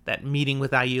them, that meeting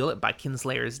with Aiel by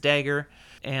Kinslayer's dagger.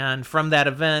 And from that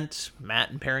event,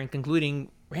 Matt and Perrin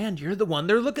concluding, Rand, you're the one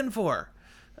they're looking for.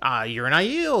 You're an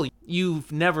Aiel.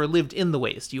 You've never lived in the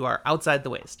Waste. You are outside the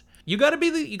Waste. You gotta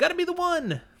be the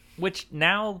one. Which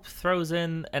now throws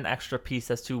in an extra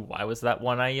piece as to why was that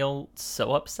one Aiel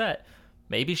so upset.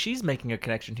 Maybe she's making a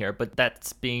connection here, but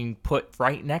that's being put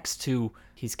right next to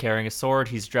he's carrying a sword,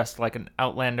 he's dressed like an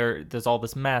outlander, there's all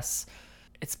this mess.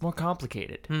 It's more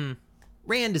complicated.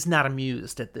 Rand is not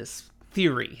amused at this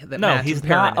theory that no, Matt he's and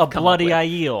Perrin not a have come bloody up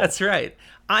with. Aiel. That's right.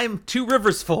 I'm Two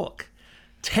Rivers folk.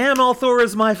 Tam Althor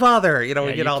is my father. We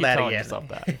get all that again.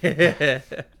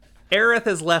 That. Aerith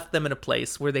has left them in a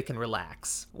place where they can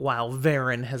relax, while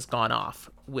Varen has gone off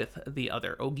with the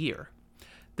other Ogier.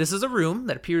 This is a room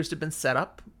that appears to have been set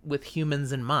up with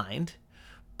humans in mind,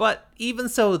 but even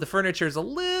so, the furniture is a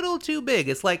little too big.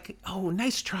 It's like, oh,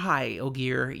 nice try,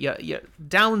 Ogier. You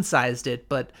downsized it,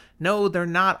 but no, they're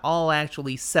not all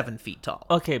actually 7 feet tall.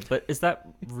 Okay, but is that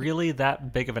really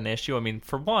that big of an issue? I mean,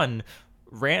 for one,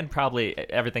 Rand probably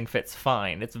everything fits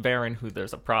fine. It's Varen who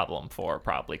there's a problem for,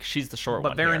 probably. She's the short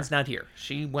one. But Varen's not here.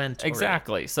 She went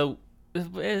exactly. already. So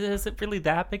is it really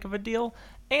that big of a deal?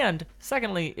 And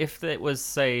secondly, if it was,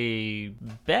 say,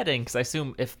 bedding, because I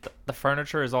assume if the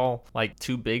furniture is all like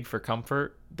too big for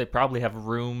comfort, they probably have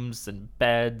rooms and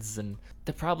beds, and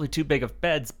they're probably too big of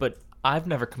beds. But I've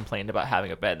never complained about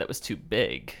having a bed that was too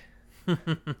big.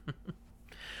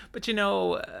 But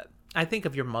I think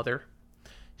of your mother.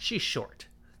 She's short.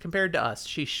 Compared to us,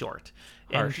 she's short.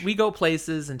 Harsh. And we go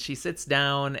places and she sits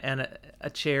down and a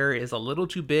chair is a little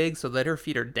too big so that her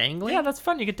feet are dangling. Yeah, that's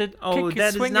fun. You get to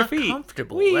that swing is not your feet.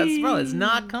 Comfortable. Whee! It's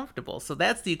not comfortable. So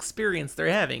that's the experience they're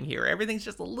having here. Everything's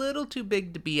just a little too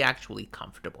big to be actually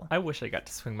comfortable. I wish I got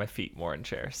to swing my feet more in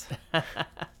chairs.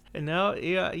 No,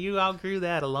 you outgrew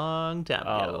that a long time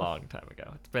ago. A long time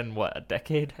ago. It's been, what, a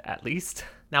decade at least?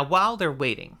 Now, while they're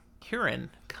waiting, Huron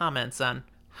comments on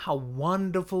how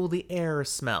wonderful the air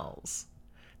smells.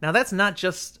 Now, that's not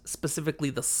just specifically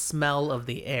the smell of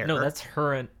the air. No, that's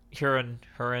Huron.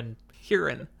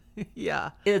 Huron.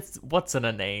 Yeah. It's, what's in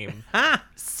a name? Ah!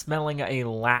 Smelling a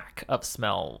lack of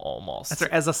smell, almost. That's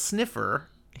right. As a sniffer.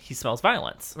 He smells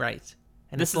violence. Right.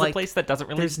 And This it's is like, a place that doesn't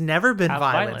really there's never been have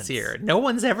violence here. No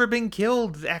one's ever been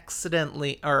killed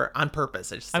accidentally or on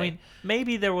purpose, I should say. I mean,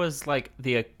 maybe there was like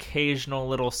the occasional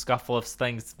little scuffle of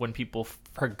things when people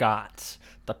forgot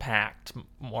the pact,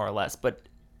 more or less, but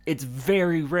it's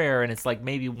very rare, and it's like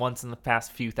maybe once in the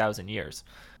past few thousand years.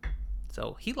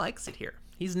 So he likes it here.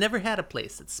 He's never had a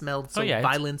place that smelled so yeah,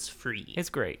 violence-free. It's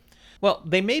great. Well,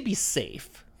 they may be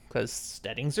safe, because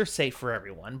steadings are safe for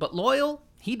everyone, but Loyal,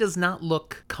 he does not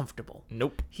look comfortable.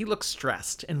 Nope. He looks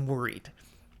stressed and worried.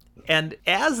 And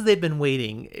as they've been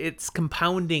waiting, it's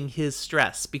compounding his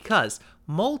stress because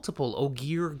multiple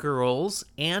Ogier girls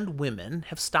and women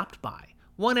have stopped by,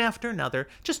 one after another,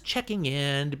 just checking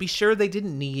in to be sure they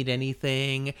didn't need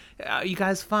anything. Are you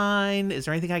guys fine? Is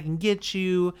there anything I can get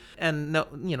you? And no,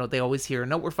 they always hear,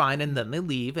 no, we're fine, and then they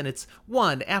leave, and it's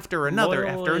one after another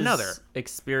Loyal after is another.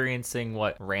 experiencing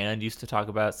what Rand used to talk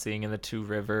about seeing in the Two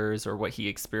Rivers, or what he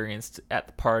experienced at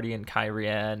the party in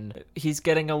Kyrian. He's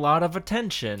getting a lot of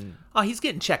attention, Oh, he's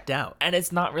getting checked out. and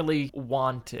it's not really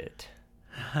wanted.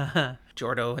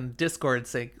 Jordo in Discord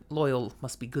say Loyal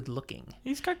must be good looking.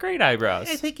 He's got great eyebrows.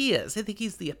 I think he is. I think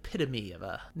he's the epitome of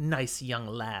a nice young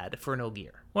lad for an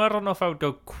Ogier. Well, I don't know if I would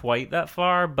go quite that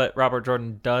far, but Robert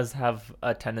Jordan does have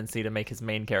a tendency to make his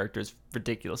main characters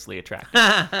ridiculously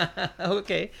attractive.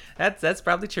 Okay, that's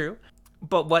probably true.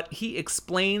 But what he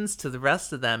explains to the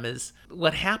rest of them is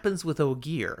what happens with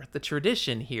Ogier. The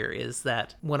tradition here is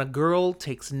that when a girl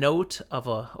takes note of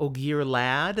a Ogier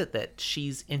lad that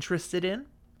she's interested in,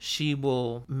 she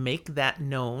will make that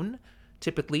known,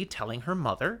 typically telling her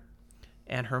mother,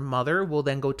 and her mother will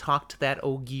then go talk to that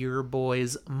Ogier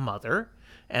boy's mother,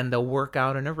 and they'll work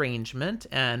out an arrangement,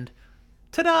 and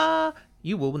ta-da!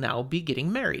 You will now be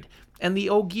getting married. And the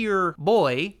Ogier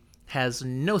boy has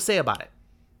no say about it.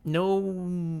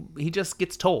 No, he just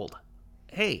gets told,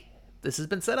 hey, this has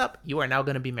been set up. You are now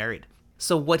going to be married.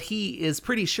 So what he is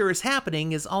pretty sure is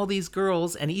happening is all these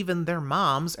girls and even their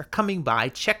moms are coming by,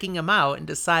 checking him out and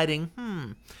deciding,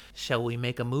 shall we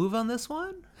make a move on this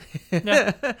one?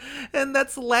 Yeah. And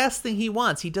that's the last thing he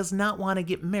wants. He does not want to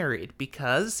get married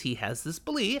because he has this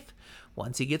belief,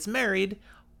 once he gets married,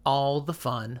 all the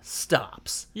fun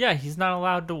stops. Yeah, he's not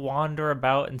allowed to wander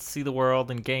about and see the world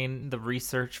and gain the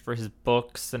research for his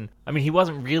books. And I mean, he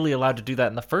wasn't really allowed to do that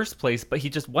in the first place, but he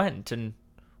just went. And,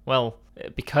 well,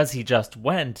 because he just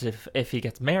went, if he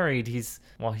gets married, he's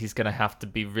going to have to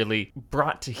be really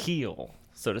brought to heel,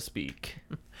 so to speak.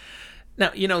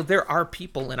 Now, there are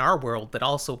people in our world that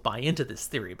also buy into this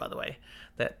theory, by the way,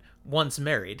 that once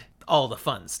married, all the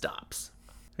fun stops.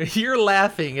 You're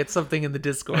laughing at something in the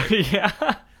Discord.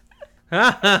 Yeah.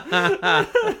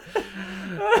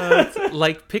 It's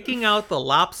like picking out the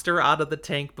lobster out of the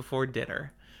tank before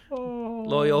dinner. Oh.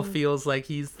 Loyal feels like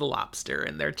he's the lobster,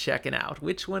 and they're checking out.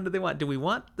 Which one do they want? Do we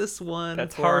want this one?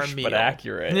 That's for our harsh meal? but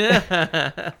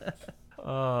accurate.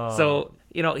 Oh. So,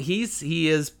 he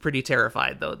is pretty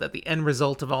terrified, though, that the end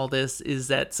result of all this is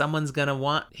that someone's going to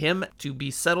want him to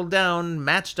be settled down,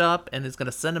 matched up, and is going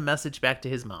to send a message back to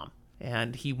his mom.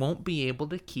 And he won't be able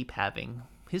to keep having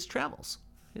his travels,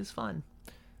 his fun.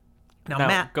 Now,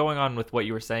 Matt, going on with what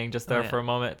you were saying just there yeah. for a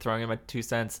moment, throwing in my 2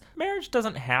 cents, marriage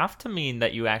doesn't have to mean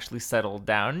that you actually settled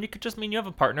down. It could just mean you have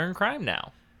a partner in crime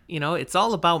now. It's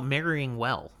all about marrying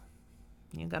well.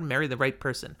 You got to marry the right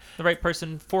person. The right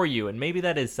person for you, and maybe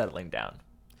that is settling down.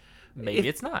 Maybe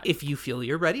it's not. If you feel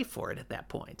you're ready for it at that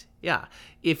point. Yeah.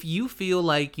 If you feel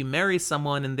like you marry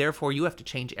someone and therefore you have to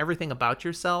change everything about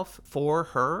yourself for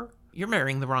her, you're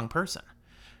marrying the wrong person.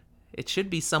 It should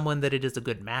be someone that it is a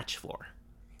good match for.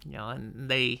 And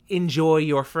they enjoy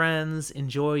your friends,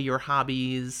 enjoy your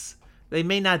hobbies. They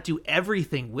may not do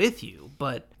everything with you,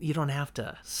 but you don't have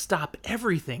to stop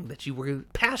everything that you were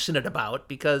passionate about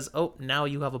because, now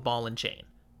you have a ball and chain.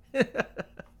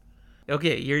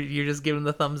 Okay, you're just giving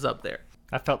the thumbs up there.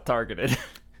 I felt targeted.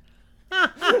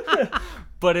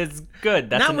 But it's good.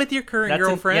 Not with your current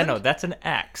girlfriend. That's an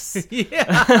X.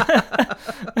 Yeah.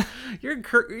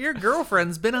 Your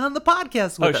girlfriend's been on the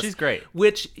podcast with us. Oh, she's great.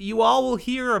 Which you all will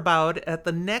hear about at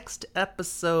the next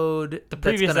episode. The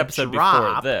previous episode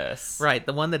before this. Right,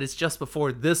 the one that is just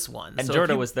before this one. And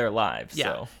Jordan was there live. Yeah.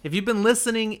 So. If you've been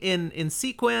listening in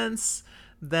sequence,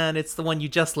 then it's the one you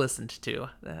just listened to.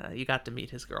 You got to meet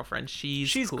his girlfriend.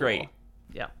 She's cool. Great.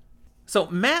 Yeah. So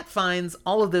Matt finds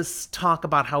all of this talk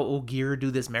about how Ogier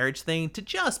do this marriage thing to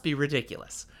just be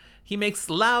ridiculous. He makes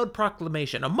loud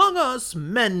proclamation, "Among us,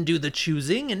 men do the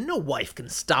choosing, and no wife can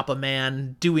stop a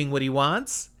man doing what he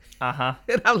wants." Uh-huh.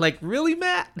 And I'm like, really,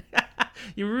 Matt?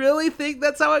 You really think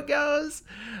that's how it goes?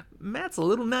 Matt's a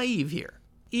little naive here.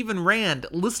 Even Rand,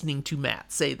 listening to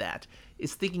Matt say that,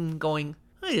 is going,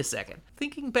 wait a second.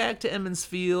 Thinking back to Emmons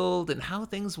Field and how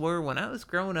things were when I was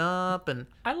growing up, and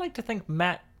I like to think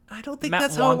Matt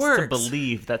that's how it works. wants to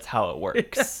believe that's how it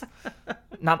works.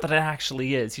 Not that it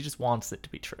actually is. He just wants it to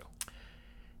be true.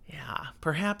 Yeah,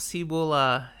 perhaps he will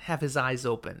have his eyes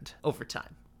opened over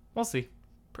time. We'll see.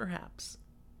 Perhaps.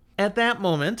 At that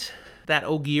moment, that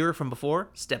Ogier from before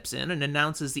steps in and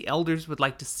announces the elders would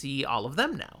like to see all of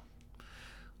them now.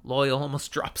 Loyal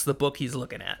almost drops the book he's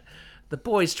looking at. The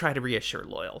boys try to reassure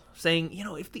Loyal, saying,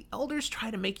 if the elders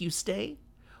try to make you stay,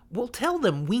 we'll tell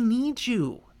them we need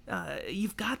you.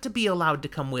 You've got to be allowed to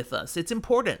come with us. It's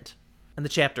important. And the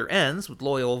chapter ends with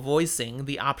Loyal voicing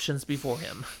the options before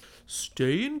him.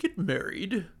 Stay and get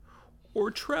married,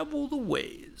 or travel the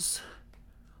ways.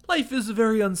 Life is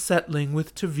very unsettling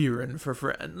with Taviran for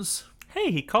friends.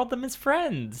 Hey, he called them his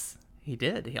friends. He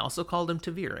did. He also called him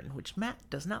Taviran, which Matt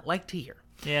does not like to hear.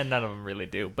 Yeah, none of them really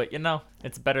do. But,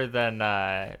 it's better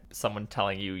than someone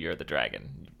telling you you're the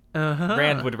dragon. Uh-huh.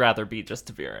 Rand would rather be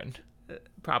just Taviran.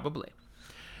 Probably.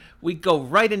 We go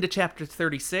right into chapter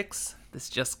 36. This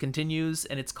just continues,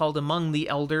 and it's called Among the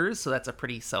Elders, so that's a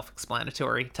pretty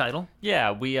self-explanatory title.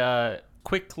 Yeah, we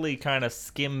quickly kind of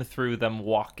skim through them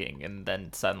walking, and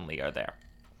then suddenly are there.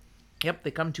 Yep,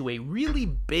 they come to a really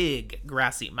big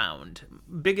grassy mound,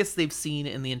 biggest they've seen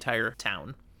in the entire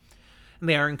town. And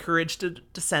they are encouraged to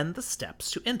descend the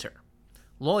steps to enter.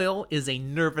 Loyal is a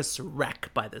nervous wreck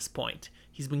by this point.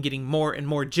 He's been getting more and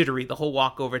more jittery the whole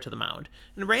walk over to the mound.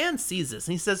 And Rand sees this,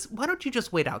 and he says, why don't you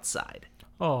just wait outside?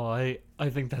 Oh, I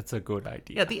think that's a good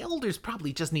idea. Yeah, the elders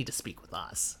probably just need to speak with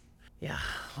us. Yeah,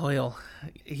 Loyal,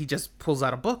 he just pulls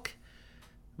out a book.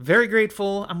 Very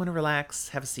grateful. I'm going to relax.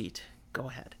 Have a seat. Go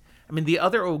ahead. I mean, the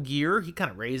other Ogier, he kind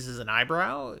of raises an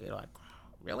eyebrow. You're like,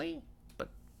 really? But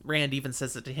Rand even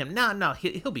says it to him. No,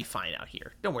 he'll be fine out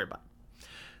here. Don't worry about it.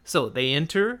 So they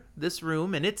enter this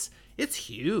room, and it's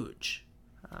huge.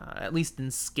 At least in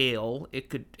scale, it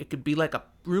could be like a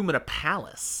room at a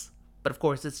palace. But of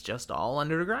course, it's just all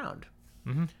underground.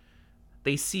 Mm-hmm.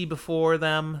 They see before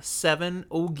them 7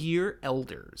 Ogier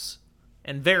elders.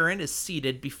 And Varen is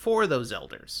seated before those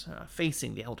elders,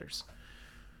 facing the elders.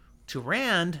 To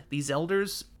Rand, these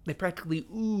elders, they practically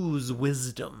ooze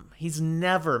wisdom. He's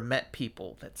never met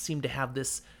people that seem to have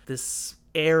this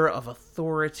air of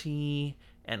authority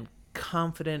and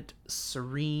confident,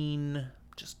 serene,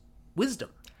 just wisdom.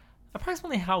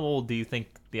 Approximately how old do you think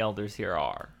the elders here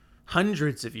are?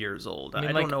 Hundreds of years old. I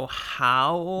mean, don't know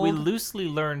how old. We loosely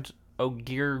learned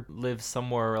Ogier lives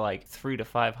somewhere like 300 to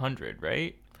 500,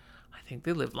 right? I think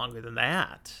they live longer than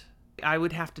that. I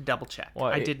would have to double check. Well,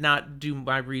 I did not do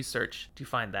my research to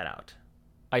find that out.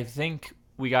 I think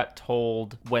we got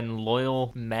told when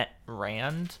Loyal met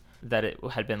Rand that it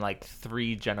had been like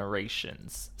 3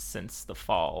 generations since the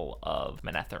fall of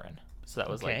Manetheren. So that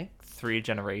was like 3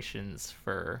 generations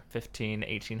for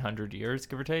 1800 years,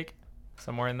 give or take.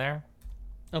 Somewhere in there.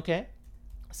 Okay.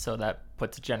 So that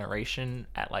puts a generation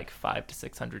at like 500 to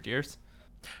 600 years.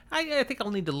 I think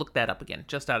I'll need to look that up again,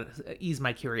 just to ease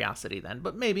my curiosity then.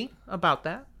 But maybe about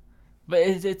that. But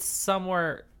it's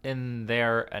somewhere in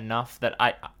there enough that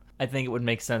I think it would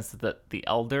make sense that the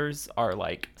elders are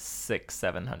like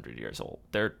 600-700 years old.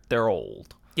 They're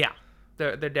old. Yeah,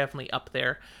 they're definitely up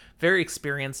there. Very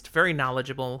experienced, very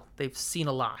knowledgeable. They've seen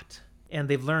a lot, and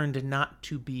they've learned not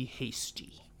to be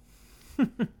hasty.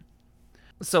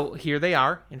 So here they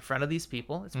are in front of these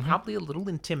people. It's probably a little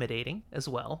intimidating as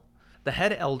well. The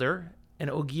head elder,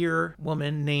 an Ogier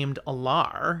woman named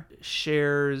Alar,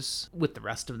 shares with the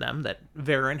rest of them that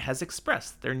Varen has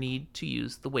expressed their need to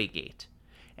use the Waygate.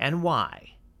 And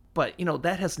why? But,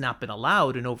 that has not been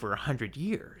allowed in over 100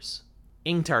 years.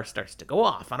 Ingtar starts to go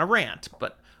off on a rant,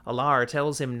 but Alar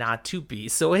tells him not to be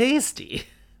so hasty.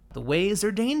 The ways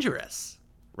are dangerous.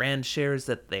 Rand shares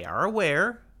that they are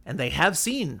aware, and they have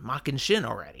seen Mak and Shin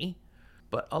already.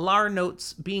 But Alar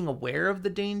notes being aware of the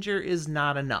danger is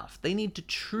not enough. They need to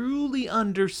truly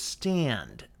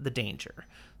understand the danger.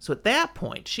 So at that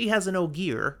point, she has an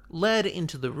Ogier led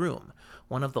into the room,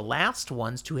 one of the last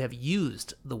ones to have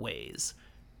used the ways.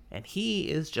 And he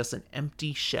is just an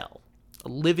empty shell, a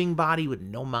living body with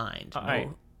no mind,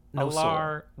 no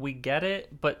Alar, soul. we get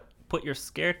it, but put your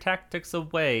scare tactics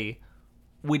away.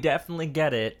 we definitely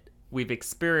get it. We've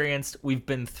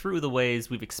been through the ways,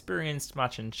 we've experienced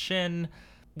Machin Shin.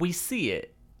 We see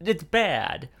it. It's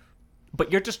bad,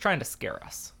 but you're just trying to scare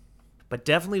us. But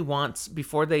definitely wants,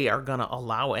 before they are going to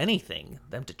allow anything,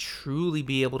 them to truly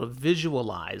be able to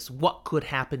visualize what could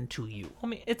happen to you. I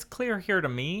mean, it's clear here to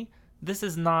me. This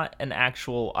is not an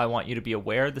actual, I want you to be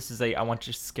aware. This is I want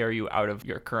to scare you out of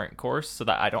your current course so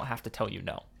that I don't have to tell you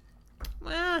no.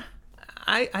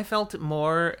 I felt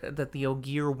more that the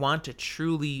Ogier want to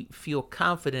truly feel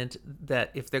confident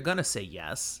that if they're going to say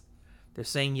yes, they're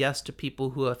saying yes to people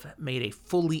who have made a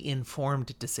fully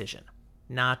informed decision.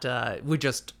 Not, we're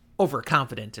just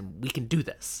overconfident and we can do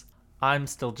this. I'm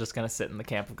still just going to sit in the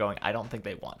camp of going, I don't think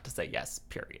they want to say yes,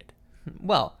 period.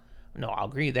 Well, no, I'll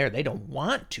agree there. They don't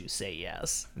want to say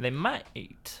yes. They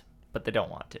might, but they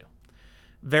don't want to.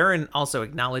 Varen also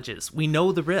acknowledges, we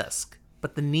know the risk,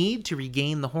 but the need to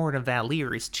regain the Horn of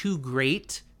Valir is too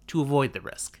great to avoid the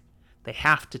risk. They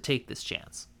have to take this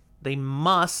chance. They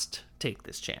must take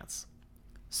this chance.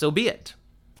 So be it.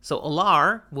 So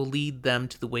Alar will lead them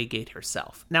to the Waygate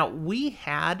herself. Now, we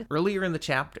had earlier in the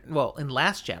chapter, well, in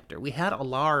last chapter, we had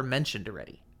Alar mentioned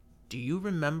already. Do you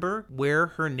remember where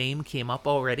her name came up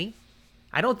already?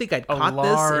 I don't think I'd caught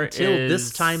Alar this until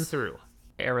this time through.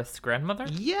 Aerith's grandmother?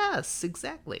 Yes,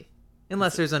 exactly.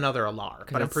 Unless there's another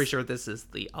Alar, but I'm pretty sure this is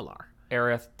the Alar.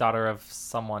 Aerith, daughter of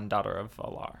someone, daughter of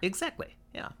Alar. Exactly,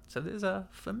 yeah. So there's a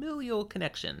familial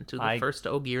connection to the first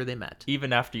Ogier they met.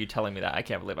 Even after you telling me that, I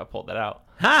can't believe I pulled that out.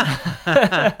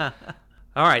 Ha!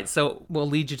 All right, so we'll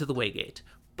lead you to the Waygate.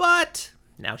 But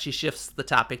now she shifts the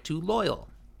topic to Loyal,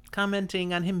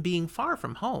 commenting on him being far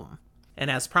from home. And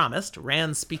as promised,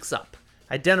 Rand speaks up,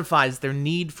 identifies their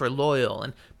need for Loyal,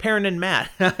 and Perrin and Matt,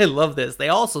 I love this, they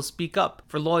also speak up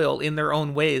for Loyal in their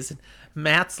own ways. And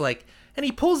Matt's like, and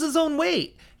he pulls his own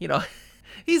weight, you know,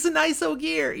 he's a nice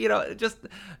Ogier, you know, just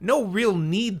no real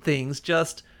need things,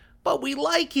 just, but we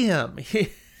like him.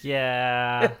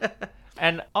 Yeah.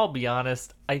 And I'll be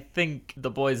honest, I think the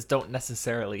boys don't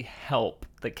necessarily help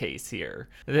the case here.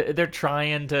 They're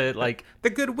trying to, like...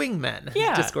 They're good wingmen,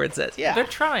 yeah, Discord says. Yeah. They're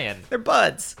trying. They're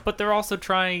buds. But they're also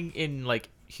trying in, like,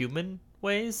 human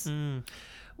ways.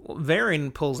 Well,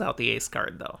 Varen pulls out the ace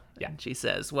card, though. Yeah. And she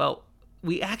says, well,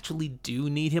 we actually do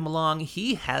need him along.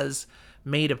 He has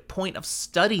made a point of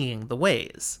studying the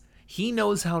ways. He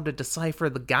knows how to decipher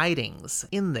the guidings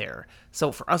in there.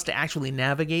 So for us to actually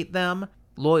navigate them,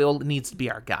 Loyal needs to be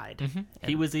our guide. Mm-hmm.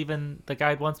 He was even the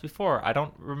guide once before. I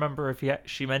don't remember if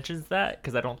she mentions that,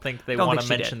 because I don't think they want to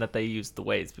mention that they used the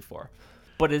ways before.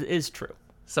 But it is true.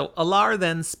 So Alar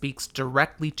then speaks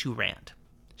directly to Rand.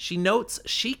 She notes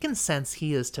she can sense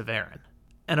he is Ta'Veren.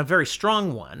 And a very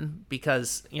strong one,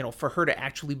 because, you know, for her to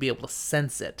actually be able to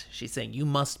sense it, she's saying, you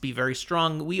must be very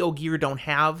strong. We Ogier don't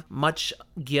have much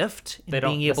gift in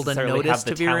being able to notice have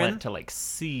the Ta'Veren. Talent to, like,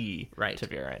 see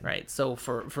Ta'Veren. Right. So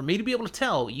for me to be able to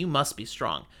tell, you must be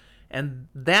strong. And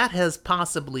that has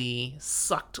possibly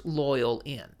sucked Loyal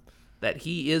in. That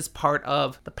he is part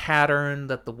of the pattern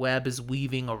that the web is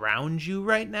weaving around you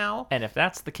right now. And if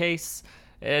that's the case,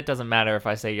 it doesn't matter if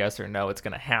I say yes or no, it's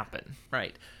going to happen.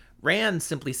 Right. Rand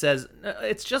simply says,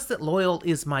 it's just that Loyal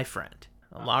is my friend.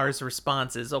 Alar's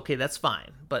response is, okay, that's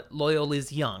fine, but Loyal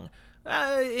is young.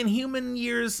 In human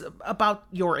years, about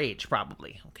your age,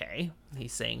 probably. Okay,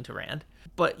 he's saying to Rand.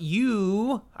 But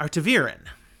you are Ta'Veren.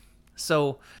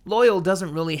 So Loyal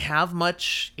doesn't really have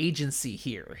much agency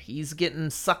here. He's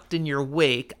getting sucked in your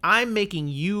wake. I'm making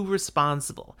you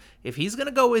responsible. If he's going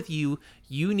to go with you,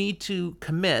 you need to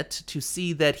commit to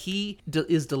see that he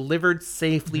is delivered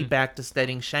safely back to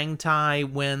studying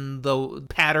Shangtai when the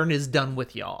pattern is done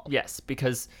with y'all. Yes,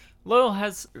 because Loyal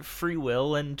has free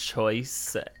will and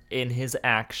choice in his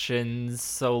actions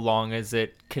so long as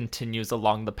it continues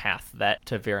along the path that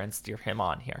Ta'Veren steer him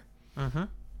on here. Mm-hmm.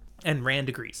 And Rand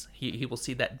agrees. He will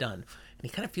see that done. And he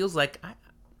kind of feels like,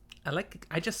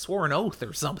 I just swore an oath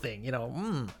or something, you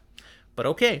know. But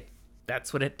okay,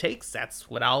 that's what it takes. That's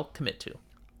what I'll commit to.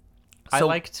 I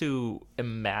like to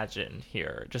imagine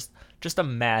here, just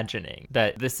imagining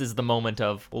that this is the moment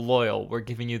of, Loyal, we're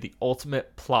giving you the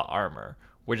ultimate plot armor.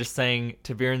 We're just saying,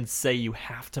 Ta'Veren, say you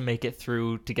have to make it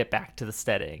through to get back to the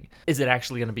steading. Is it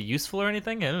actually going to be useful or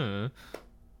anything?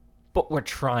 But we're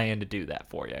trying to do that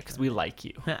for you, because we like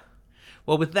you.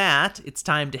 Well, with that, it's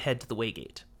time to head to the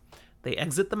Waygate. They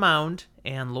exit the mound,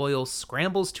 and Loyal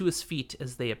scrambles to his feet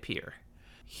as they appear.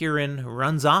 Huron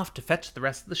runs off to fetch the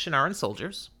rest of the Shannara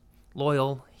soldiers.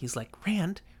 Loyal, he's like,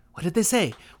 Rand, what did they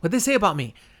say? What did they say about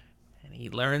me? And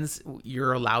he learns,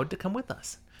 you're allowed to come with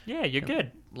us. Yeah, you're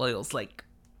good. Loyal's like,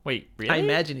 wait, really? I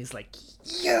imagine he's like,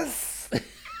 yes!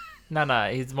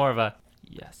 No, he's more of a,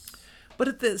 yes. But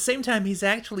at the same time, he's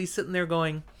actually sitting there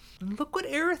going, look what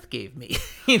Aerith gave me.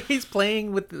 He's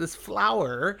playing with this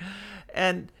flower,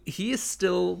 and he is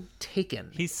still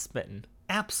taken. He's smitten.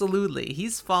 Absolutely.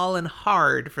 He's fallen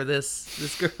hard for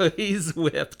this girl. He's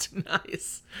whipped.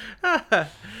 Nice.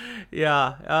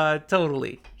 Yeah,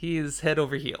 totally. He is head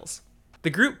over heels. The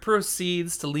group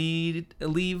proceeds to leave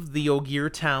the Ogier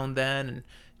town then, and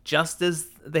just as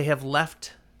they have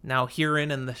left, now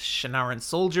Huron and the Shannara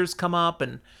soldiers come up,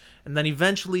 and then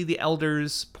eventually the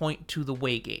elders point to the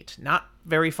Waygate. Not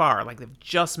very far, like they've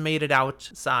just made it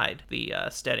outside the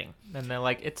steading. And they're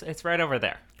like, it's right over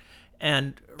there.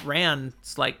 And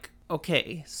Rand's like,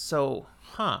 okay, so,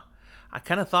 I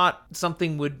kind of thought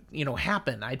something would,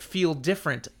 happen. I'd feel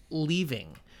different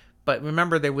leaving. But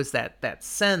remember, there was that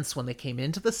sense when they came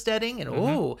into the steading, and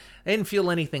they didn't feel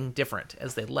anything different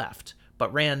as they left.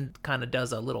 But Rand kind of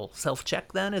does a little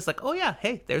self-check then. It's like, oh yeah,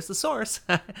 hey, there's the source.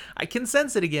 I can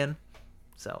sense it again.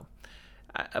 So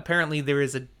apparently there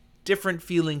is a different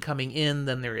feeling coming in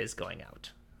than there is going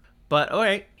out. But all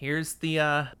right, here's the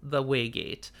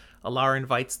Waygate. Alara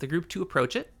invites the group to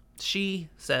approach it. She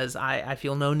says, I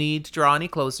feel no need to draw any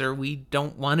closer. We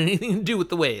don't want anything to do with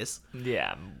the ways.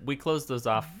 Yeah, we closed those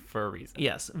off for a reason.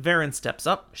 Yes, Varen steps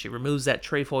up. She removes that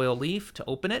trefoil leaf to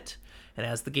open it. And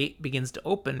as the gate begins to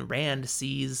open, Rand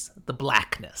sees the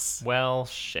blackness. Well,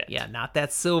 shit. Yeah, not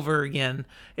that silver again.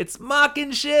 It's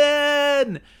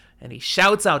Mockingjin! And he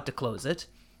shouts out to close it.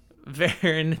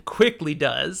 Varen quickly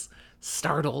does,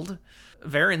 startled.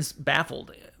 Varen's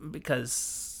baffled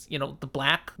because, the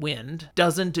black wind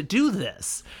doesn't do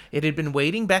this. It had been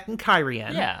waiting back in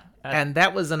Kyrian. Yeah. And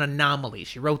that was an anomaly.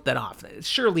 She wrote that off.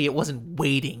 Surely it wasn't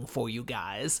waiting for you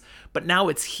guys. But now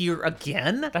it's here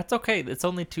again? That's okay. It's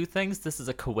only two things. This is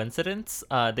a coincidence.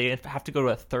 They have to go to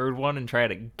a third one and try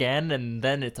it again, and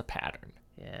then it's a pattern.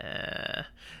 Yeah.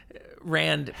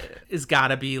 Rand has got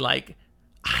to be like,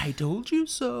 I told you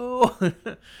so.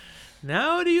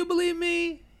 Now do you believe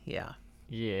me? Yeah.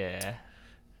 Yeah.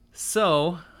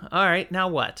 So, all right, now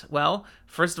what? Well,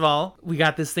 first of all, we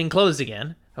got this thing closed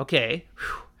again. Okay.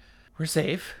 Whew. We're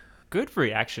safe. Good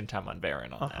reaction time on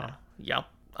Varen on that. Yep.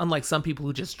 Unlike some people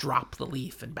who just drop the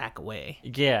leaf and back away.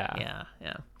 Yeah.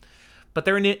 Yeah. But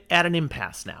they're at an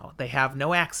impasse now. They have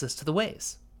no access to the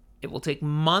ways. It will take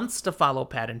months to follow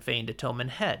Pat and Fane to Tome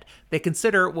and Head. They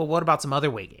consider, well, what about some other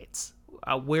waygates?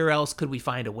 Where else could we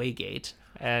find a waygate?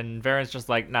 And Varen's just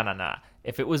like, nah.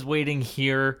 If it was waiting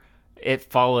here, it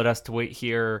followed us to wait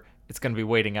here. It's going to be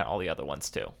waiting at all the other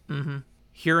ones too. Mm-hmm.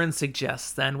 Huron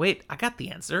suggests then, wait, I got the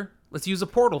answer. Let's use a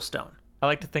portal stone. I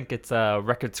like to think it's a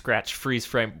record scratch freeze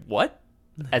frame. What?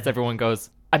 As everyone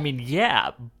goes, I mean,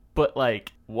 yeah, but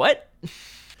like, what?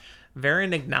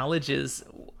 Varen acknowledges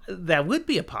that would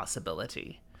be a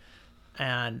possibility.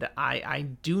 And I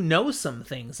do know some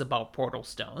things about portal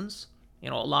stones.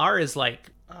 Alara is like,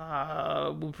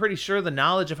 we're pretty sure the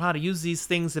knowledge of how to use these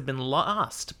things have been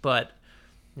lost, but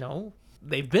no,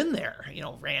 they've been there.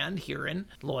 Rand, Huron,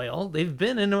 Loyal, they've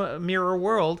been in a mirror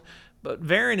world, but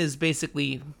Varen is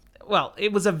basically, well,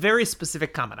 it was a very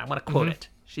specific comment. I want to quote it.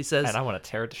 She says, and I want to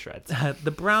tear it to shreds.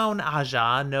 The brown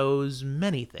Aja knows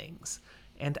many things,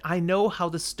 and I know how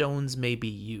the stones may be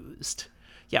used.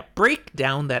 Yeah, break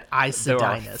down that There are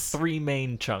Isidinus. three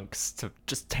main chunks to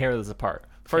just tear this apart.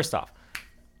 First off,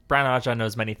 Brown Aja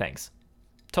knows many things.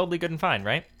 Totally good and fine,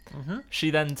 right? Mm-hmm. She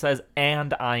then says,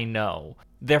 and I know.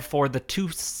 Therefore, the two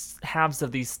halves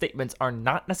of these statements are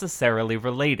not necessarily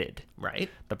related. Right.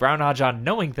 The Brown Aja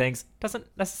knowing things doesn't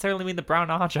necessarily mean the Brown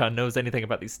Aja knows anything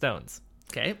about these stones.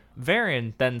 Okay.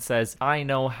 Varian then says, I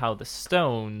know how the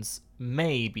stones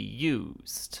may be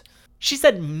used. She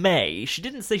said may. She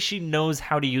didn't say she knows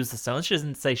how to use the stones. She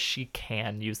doesn't say she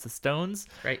can use the stones.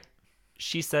 Right.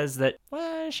 She says that,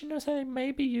 well, she knows how they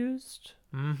may be used.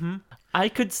 Mm-hmm. I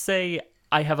could say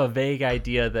I have a vague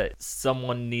idea that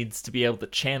someone needs to be able to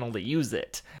channel to use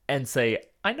it and say,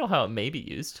 I know how it may be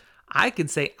used. I can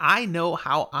say, I know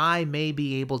how I may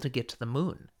be able to get to the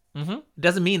moon. Mm-hmm. It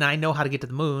doesn't mean I know how to get to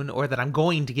the moon or that I'm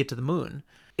going to get to the moon.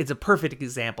 It's a perfect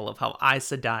example of how Aes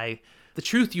Sedai, the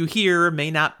truth you hear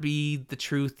may not be the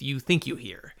truth you think you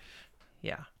hear.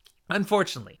 Yeah.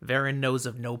 Unfortunately, Varen knows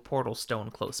of no portal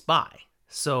stone close by.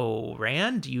 So,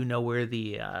 Rand, do you know where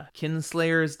the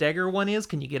Kinslayer's dagger one is?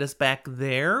 Can you get us back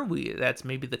there? That's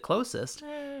maybe the closest.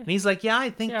 And he's like, yeah, I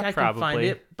think I can find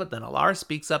it. But then Alara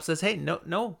speaks up, says, hey,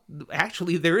 no,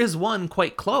 actually, there is one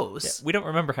quite close. Yeah, we don't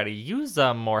remember how to use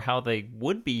them or how they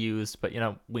would be used, but,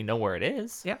 we know where it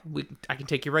is. Yeah, I can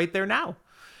take you right there now.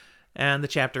 And the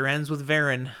chapter ends with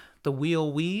Varen. The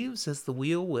wheel weaves as the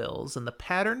wheel wills, and the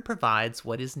pattern provides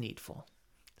what is needful.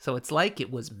 So it's like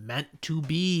it was meant to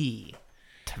be.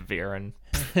 Taviran.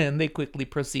 And they quickly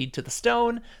proceed to the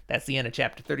stone. That's the end of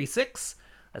chapter 36.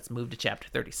 Let's move to chapter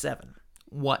 37.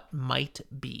 What might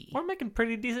be? We're making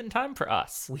pretty decent time for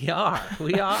us. We are.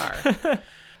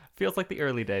 Feels like the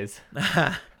early days.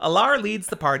 Alar leads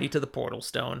the party to the portal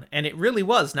stone, and it really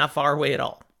was not far away at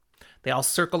all. They all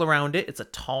circle around it. It's a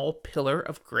tall pillar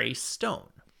of gray stone.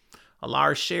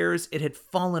 Alar shares it had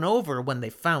fallen over when they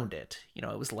found it. You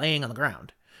know, it was laying on the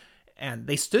ground. And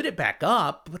they stood it back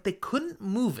up, but they couldn't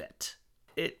move it.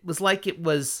 It was like it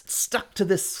was stuck to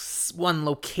this one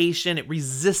location. It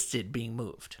resisted being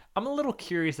moved. I'm a little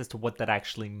curious as to what that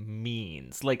actually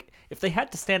means. Like, if they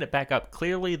had to stand it back up,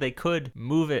 clearly they could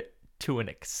move it to an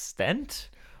extent.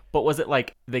 But was it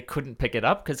like they couldn't pick it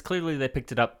up? Because clearly they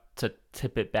picked it up to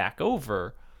tip it back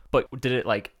over. But did it,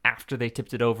 like, after they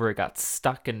tipped it over, it got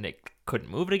stuck and it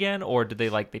couldn't move it again? Or did they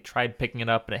tried picking it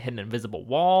up and it hit an invisible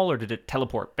wall? Or did it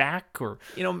teleport back? Or,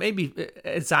 you know, maybe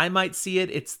as I might see it,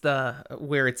 it's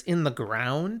where it's in the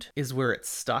ground is where it's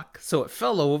stuck. So it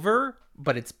fell over,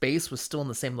 but its base was still in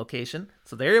the same location.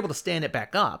 So they're able to stand it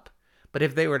back up. But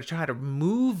if they were to try to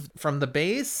move from the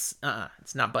base,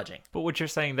 it's not budging. But what you're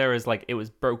saying there is, like, it was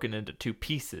broken into two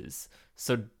pieces.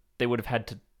 So they would have had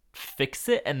to fix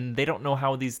it, and they don't know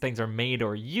how these things are made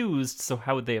or used, so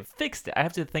how would they have fixed it? I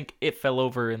have to think it fell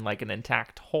over in, like, an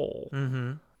intact hole.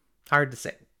 Mm-hmm. Hard to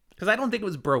say. Because I don't think it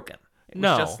was broken. It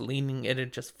was just leaning, it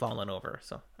had just fallen over.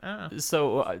 So, I don't know.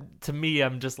 So, to me,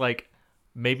 I'm just like,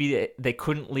 maybe they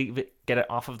couldn't get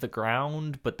it off of the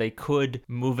ground, but they could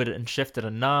move it and shift it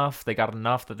enough. They got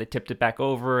enough that they tipped it back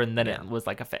over, and then it was,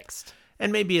 like, a fixed.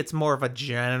 And maybe it's more of a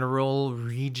general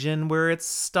region where it's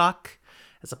stuck,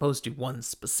 as opposed to one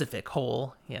specific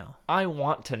hole, you know. I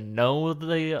want to know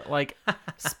the, like,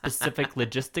 specific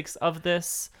logistics of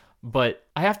this, but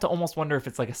I have to almost wonder if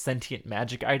it's like a sentient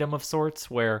magic item of sorts,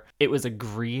 where it was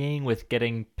agreeing with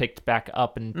getting picked back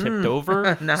up and tipped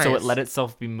over, nice. So it let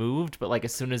itself be moved, but, like,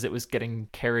 as soon as it was getting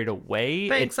carried away,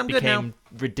 Thanks, it I'm good now. became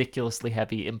ridiculously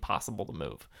heavy, impossible to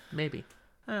move. Maybe.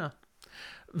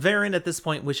 Varen at this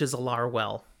point wishes Alar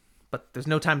well, but there's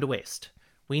no time to waste.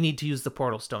 We need to use the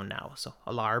portal stone now, so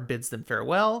Alar bids them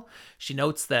farewell. She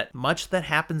notes that much that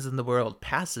happens in the world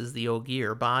passes the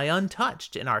Ogier by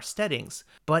untouched in our steadings,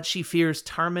 but she fears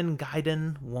Tarman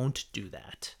Gaiden won't do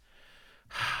that.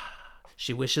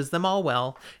 She wishes them all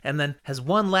well, and then has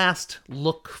one last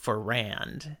look for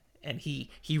Rand, and he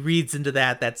reads into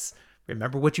that. That's,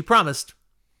 remember what you promised,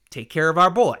 take care of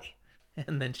our boy.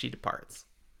 And then she departs.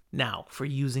 Now, for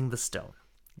using the stone.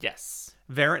 Yes.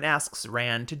 Varen asks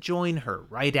Rand to join her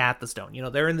right at the stone. You know,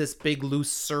 they're in this big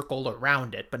loose circle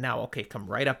around it, but now, okay, come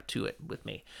right up to it with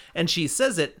me. And she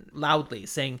says it loudly,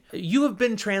 saying, "You have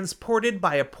been transported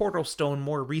by a portal stone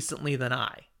more recently than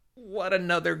I." What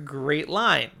another great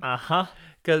line. Uh-huh.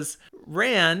 Because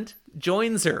Rand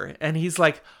joins her, and he's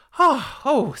like,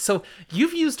 Oh, so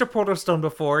you've used a portal stone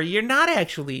before. You're not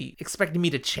actually expecting me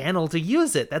to channel to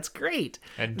use it. That's great.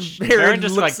 And Varen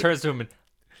just, like, turns to him and,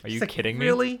 are you kidding me?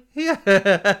 Really?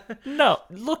 Yeah. No,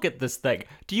 look at this thing.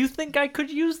 Do you think I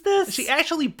could use this? She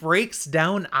actually breaks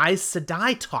down Aes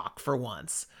Sedai talk for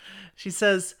once. She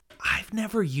says, I've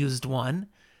never used one.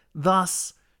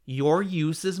 Thus, your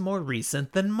use is more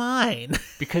recent than mine.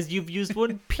 Because you've used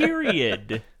one,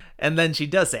 period. And then she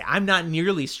does say, I'm not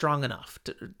nearly strong enough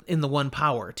in the one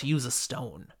power to use a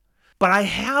stone. But I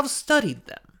have studied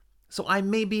them, so I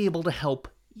may be able to help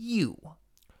you.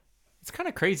 It's kind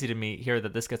of crazy to me here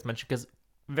that this gets mentioned, because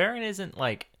Varen isn't,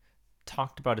 like,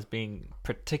 talked about as being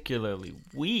particularly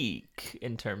weak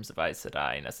in terms of Aes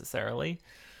Sedai necessarily,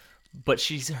 but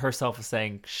she herself is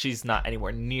saying she's not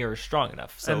anywhere near strong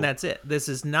enough. So, and that's it. This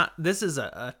is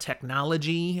a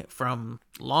technology from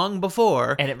long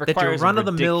before, and it requires a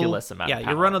ridiculous amount of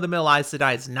power. Your run-of-the-mill Aes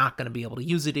Sedai is not going to be able to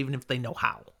use it, even if they know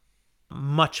how.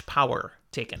 Much power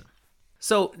taken.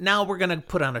 So now we're going to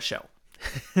put on a show.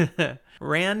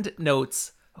 Rand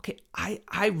notes, okay,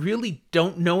 I really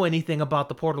don't know anything about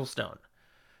the portal stone.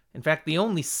 In fact, the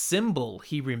only symbol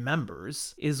he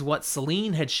remembers is what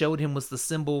Selene had showed him was the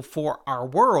symbol for our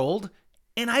world,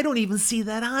 and I don't even see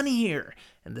that on here.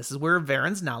 And this is where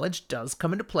Varen's knowledge does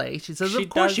come into play. She says, of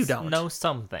course you don't. She does know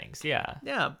some things, yeah.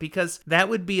 Yeah, because that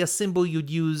would be a symbol you'd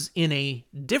use in a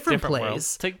different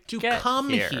place to come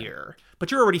here.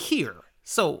 But you're already here,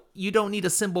 so you don't need a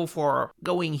symbol for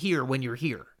going here when you're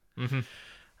here. Mm-hmm.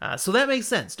 So that makes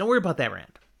sense. Don't worry about that,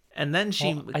 Rand. And then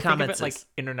she I comments, think of it like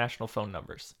international phone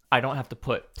numbers. I don't have to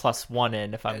put +1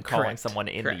 in if I'm calling someone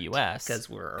in the U.S. because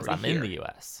I'm in the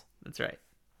U.S. That's right.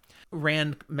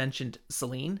 Rand mentioned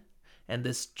Selene, and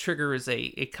this triggers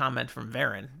a comment from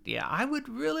Varen. Yeah, I would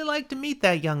really like to meet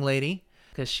that young lady.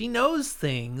 because she knows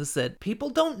things that people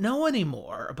don't know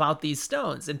anymore about these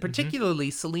stones. And particularly,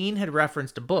 Celine had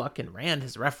referenced a book, and Rand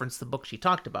has referenced the book she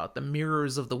talked about, The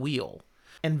Mirrors of the Wheel.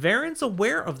 And Varen's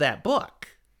aware of that book.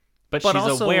 But But she's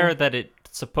also- aware that it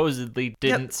supposedly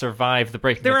didn't survive the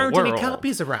breaking There of aren't the any world.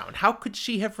 copies around. How could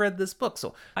she have read this book?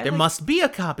 So there like- must be a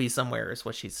copy somewhere, is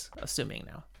what she's assuming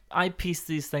now. I piece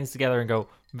these things together and go,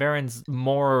 Varen's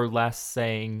more or less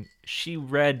saying she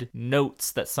read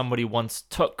notes that somebody once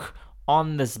took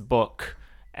on this book,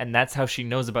 and that's how she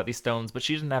knows about these stones, but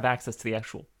she didn't have access to the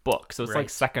actual book. So it's Right. like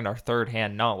second or third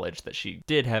hand knowledge that she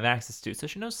did have access to. So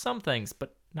she knows some things,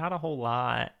 but not a whole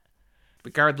lot.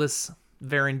 Regardless,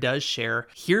 Varen does share,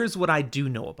 here's what I do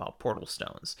know about portal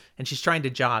stones. And she's trying to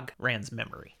jog Rand's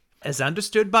memory. As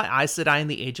understood by Aes Sedai in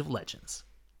the Age of Legends,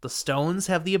 the stones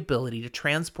have the ability to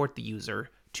transport the user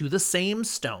to the same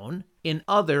stone in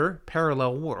other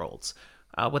parallel worlds,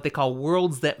 what they call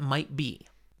worlds that might be.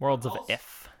 Worlds of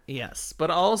if. Yes, but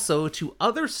also to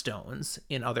other stones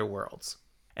in other worlds.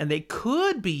 And they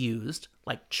could be used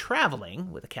like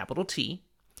traveling with a capital T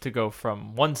To go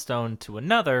from one stone to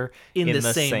another in the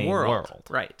same world.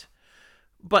 Right.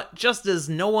 But just as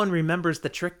no one remembers the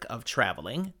trick of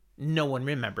traveling, no one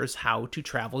remembers how to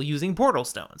travel using portal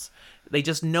stones. They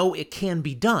just know it can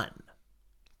be done.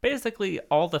 Basically,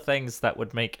 all the things that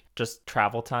would make just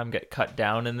travel time get cut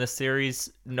down in this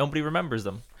series, nobody remembers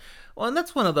them. Well, and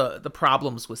that's one of the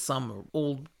problems with some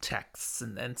old texts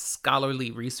and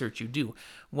scholarly research you do.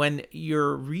 When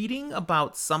you're reading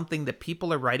about something that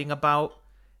people are writing about,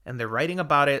 and they're writing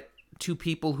about it to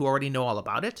people who already know all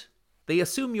about it, they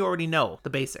assume you already know the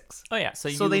basics. Oh yeah,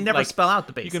 so they never spell out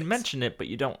the basics. You can mention it, but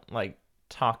you don't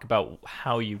talk about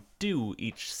how you do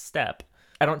each step.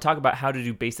 I don't talk about how to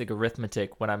do basic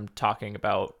arithmetic when I'm talking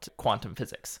about quantum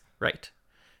physics. Right.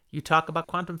 You talk about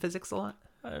quantum physics a lot?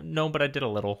 No, but I did a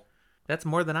little. That's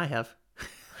more than I have.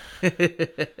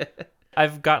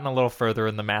 I've gotten a little further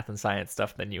in the math and science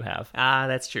stuff than you have. Ah,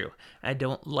 that's true. I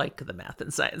don't like the math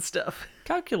and science stuff.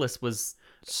 Calculus was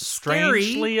Scary.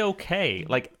 strangely okay.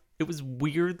 Like, it was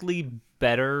weirdly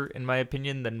better, in my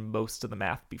opinion, than most of the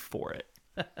math before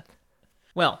it.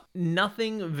 Well,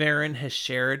 nothing Varen has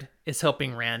shared is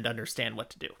helping Rand understand what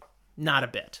to do. Not a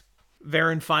bit.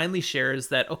 Varen finally shares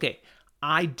that, okay,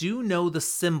 I do know the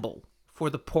symbol for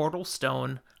the portal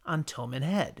stone on Toman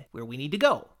Head, where we need to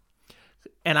go.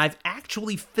 And I've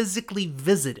actually physically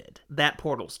visited that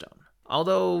portal stone.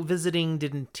 Although visiting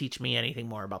didn't teach me anything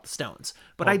more about the stones.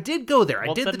 But I did go there.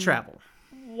 I did the then travel.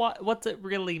 What's it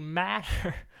really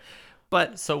matter?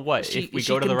 But So what? She- if we she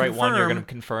go to the can right one, you're confirm- going to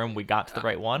confirm we got to the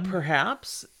right one?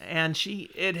 perhaps, and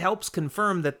it helps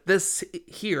confirm that this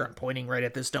here, I'm pointing right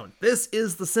at this stone, this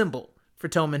is the symbol for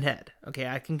Toman Head. Okay,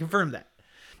 I can confirm that.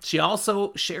 She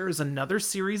also shares another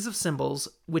series of symbols,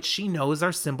 which she knows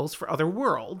are symbols for other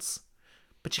worlds,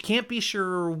 but she can't be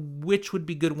sure which would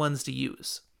be good ones to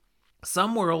use.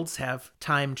 Some worlds have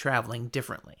time traveling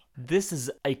differently. This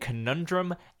is a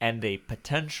conundrum and a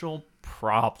potential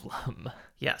problem.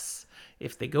 Yes.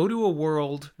 If they go to a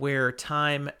world where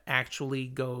time actually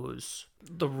goes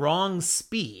the wrong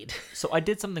speed. So I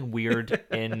did something weird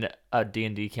in a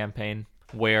D&D campaign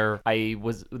where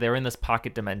they're in this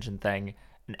pocket dimension thing,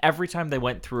 and every time they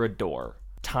went through a door,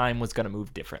 time was going to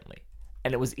move differently.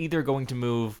 And it was either going to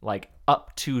move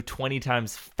up to 20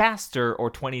 times faster or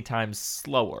 20 times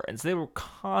slower. And so they were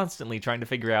constantly trying to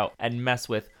figure out and mess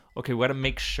with, okay, we got to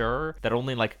make sure that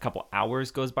only a couple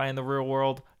hours goes by in the real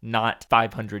world, not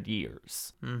 500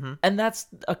 years. Mm-hmm. And that's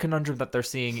a conundrum that they're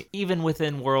seeing even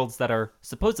within worlds that are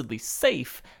supposedly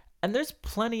safe. And there's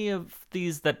plenty of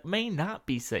these that may not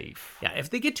be safe. Yeah,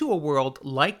 if they get to a world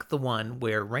like the one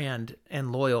where Rand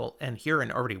and Loyal and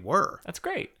Huron already were, That's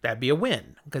great. that'd be a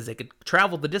win, because they could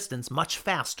travel the distance much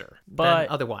faster But than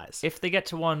otherwise. If they get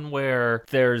to one where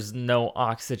there's no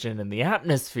oxygen in the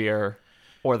atmosphere,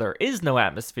 or there is no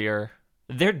atmosphere,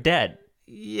 they're dead.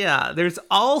 Yeah, there's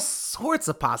all sorts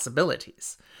of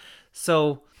possibilities.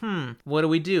 So, what do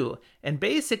we do? And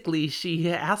basically, she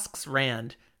asks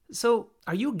Rand, so,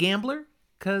 are you a gambler?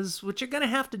 Because what you're going to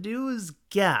have to do is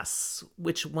guess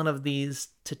which one of these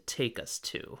to take us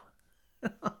to.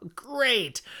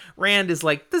 Great! Rand is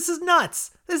like, this is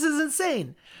nuts! This is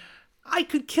insane! I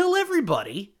could kill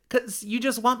everybody, because you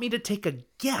just want me to take a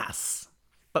guess.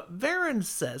 But Varen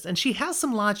says, and she has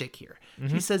some logic here,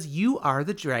 she says, you are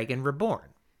the dragon reborn.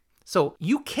 So,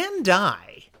 you can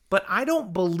die, but I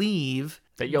don't believe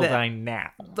That you'll die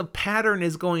now. the pattern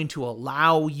is going to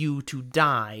allow you to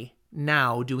die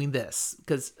now doing this,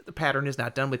 because the pattern is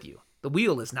not done with you. The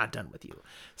wheel is not done with you.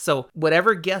 So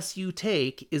whatever guess you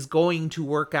take is going to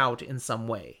work out in some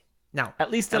way. Now,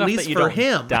 At least at enough least that you for don't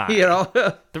him, die.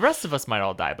 The rest of us might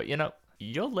all die, but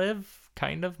you'll live,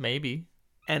 kind of, maybe.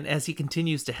 And as he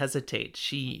continues to hesitate,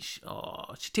 she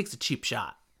takes a cheap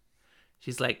shot.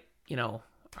 She's like,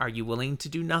 are you willing to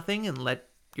do nothing and let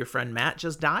your friend Matt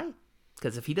just die?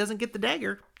 Because if he doesn't get the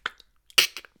dagger,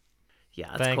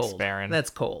 yeah, that's Thanks, cold. Baron. That's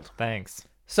cold. Thanks.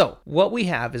 So what we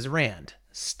have is Rand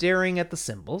staring at the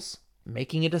symbols,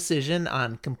 making a decision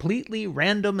on completely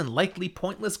random and likely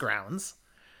pointless grounds.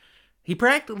 He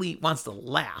practically wants to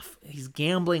laugh. He's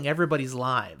gambling everybody's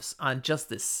lives on just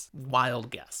this wild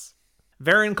guess.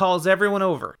 Varen calls everyone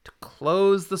over to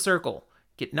close the circle,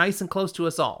 get nice and close to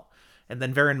us all. And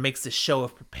then Varen makes this show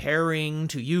of preparing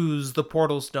to use the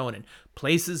portal stone and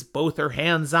places both her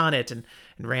hands on it. And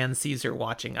Rand sees her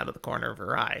watching out of the corner of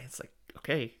her eye. It's like,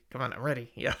 okay, come on, I'm ready.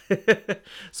 Yeah.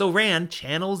 So Rand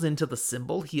channels into the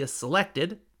symbol he has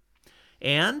selected.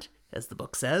 And, as the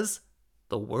book says,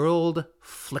 the world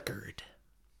flickered.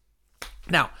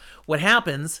 Now, what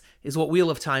happens is what Wheel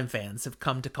of Time fans have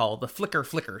come to call the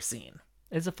flicker scene.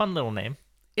 It's a fun little name.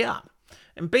 Yeah.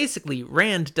 And basically,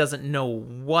 Rand doesn't know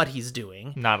what he's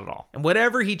doing. Not at all. And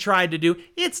whatever he tried to do,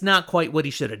 it's not quite what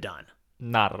he should have done.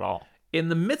 Not at all. In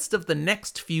the midst of the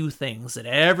next few things that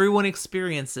everyone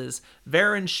experiences,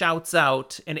 Varen shouts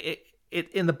out, and it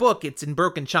in the book, it's in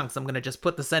broken chunks. I'm going to just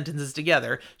put the sentences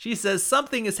together. She says,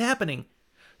 something is happening.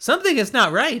 Something is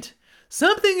not right.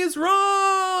 Something is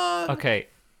wrong. Okay.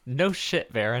 No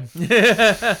shit, Varen.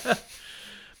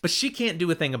 But she can't do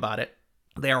a thing about it.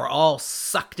 They are all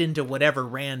sucked into whatever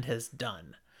Rand has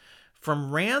done.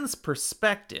 From Rand's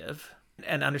perspective,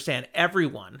 and understand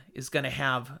everyone is going to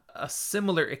have a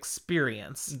similar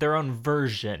experience. Their own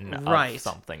version of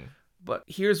something. But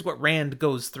here's what Rand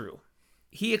goes through.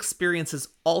 He experiences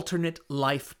alternate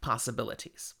life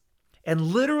possibilities and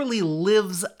literally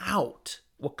lives out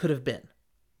what could have been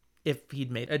if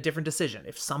he'd made a different decision,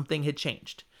 if something had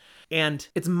changed. And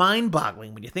it's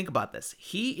mind-boggling when you think about this.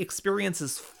 He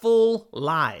experiences full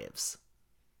lives.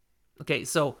 Okay,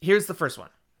 so here's the first one.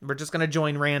 We're just going to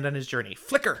join Rand on his journey.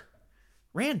 Flicker.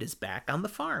 Rand is back on the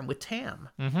farm with Tam.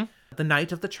 The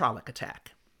night of the Trolloc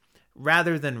attack.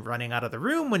 Rather than running out of the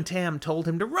room when Tam told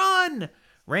him to run,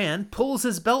 Rand pulls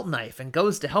his belt knife and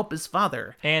goes to help his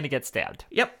father. And he gets stabbed.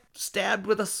 Yep, stabbed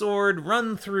with a sword,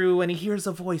 run through, and he hears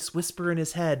a voice whisper in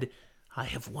his head, I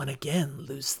have won again,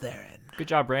 Lews Therin. Good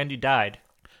job, Rand. You died.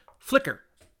 Flicker.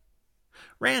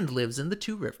 Rand lives in the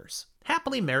Two Rivers,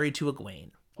 happily married to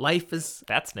Egwene.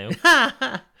 That's new.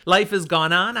 Life has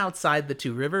gone on outside the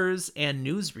Two Rivers, and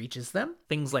news reaches them.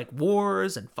 Things like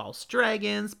wars and false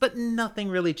dragons, but nothing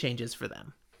really changes for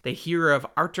them. They hear of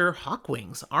Arthur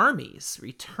Hawkwing's armies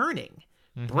returning,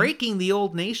 breaking the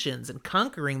old nations and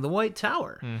conquering the White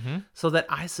Tower, so that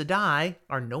Aes Sedai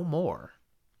are no more.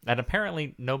 And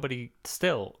apparently nobody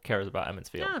still cares about Emond's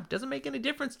Field. Yeah, doesn't make any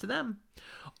difference to them.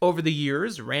 Over the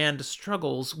years, Rand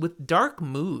struggles with dark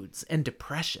moods and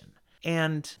depression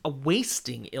and a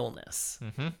wasting illness.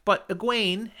 But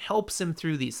Egwene helps him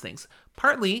through these things,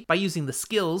 partly by using the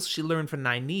skills she learned from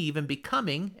Nynaeve and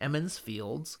becoming Emond's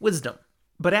Field's wisdom.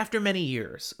 But after many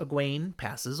years, Egwene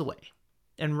passes away.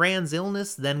 And Rand's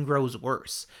illness then grows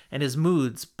worse, and his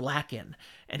moods blacken,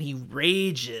 and he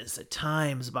rages at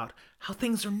times about how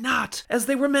things are not as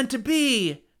they were meant to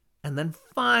be. And then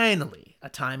finally, a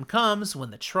time comes when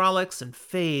the Trollocs and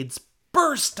Fades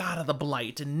burst out of the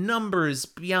Blight in numbers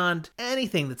beyond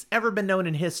anything that's ever been known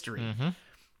in history.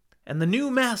 And the new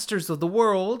masters of the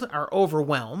world are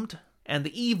overwhelmed, and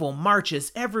the evil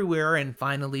marches everywhere and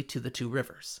finally to the Two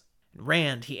Rivers.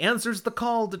 Rand, he answers the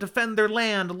call to defend their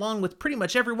land along with pretty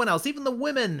much everyone else, even the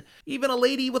women, even a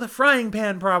lady with a frying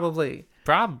pan probably.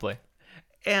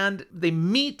 And they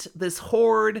meet this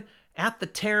horde at the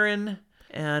Terran,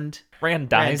 and Rand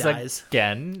dies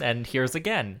again, and here's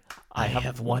again. I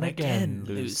have won again,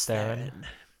 Lews Therin.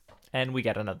 And we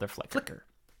get another flicker.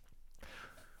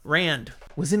 Rand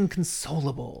was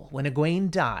inconsolable when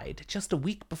Egwene died just a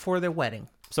week before their wedding.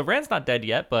 So Rand's not dead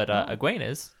yet, but Egwene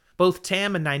is. Both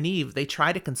Tam and Nynaeve, they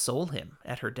try to console him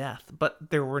at her death,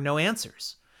 but there were no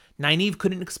answers. Nynaeve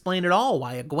couldn't explain at all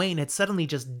why Egwene had suddenly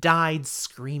just died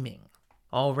screaming.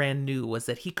 All Rand knew was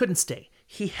that he couldn't stay.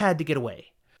 He had to get away.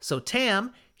 So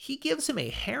Tam, he gives him a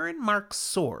heron-marked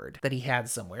sword that he had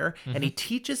somewhere, and he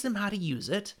teaches him how to use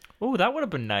it. Oh, that would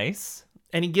have been nice.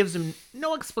 And he gives him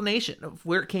no explanation of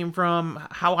where it came from,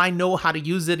 how I know how to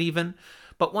use it even.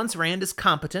 But once Rand is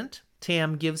competent,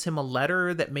 Tam gives him a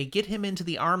letter that may get him into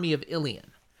the army of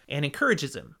Ilion, and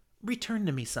encourages him, return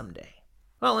to me someday.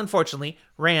 Well, unfortunately,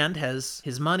 Rand has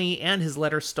his money and his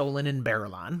letter stolen in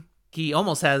Barillon. He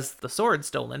almost has the sword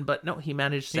stolen, but no, he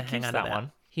managed to hang on to that.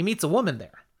 He meets a woman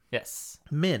there. Yes.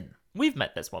 Min. We've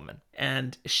met this woman.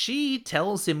 And she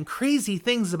tells him crazy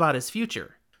things about his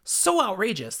future. So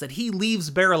outrageous that he leaves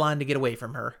Barillon to get away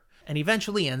from her, and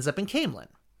eventually ends up in Camelin.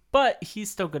 But he's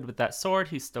still good with that sword.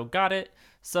 He's still got it.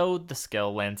 So the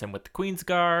skill lands him with the Queen's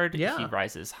Guard. Yeah. He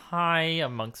rises high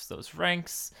amongst those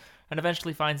ranks and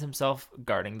eventually finds himself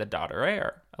guarding the daughter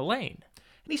heir, Elaine.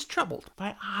 And he's troubled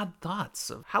by odd thoughts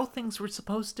of how things were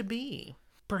supposed to be,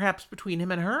 perhaps between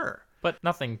him and her. But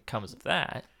nothing comes of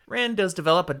that. Rand does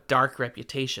develop a dark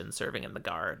reputation serving in the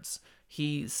Guards.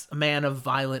 He's a man of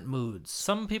violent moods.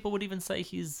 Some people would even say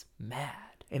he's mad.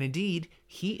 And indeed,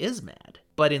 he is mad.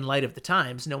 But in light of the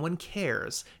times, no one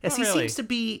cares, as he seems to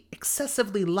be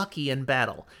excessively lucky in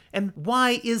battle. And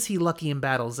why is he lucky in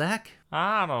battle, Zach?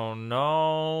 I don't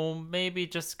know. Maybe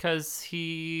just because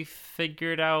he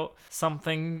figured out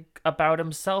something about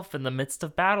himself in the midst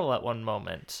of battle at one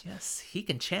moment. Yes, he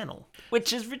can channel.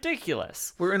 Which is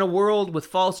ridiculous. We're in a world with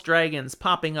false dragons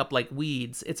popping up like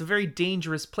weeds. It's a very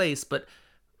dangerous place, but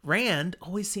Rand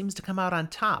always seems to come out on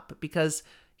top because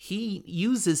he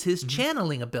uses his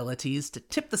channeling abilities to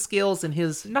tip the scales in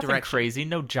his Nothing direction. crazy,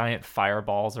 no giant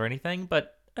fireballs or anything,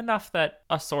 but enough that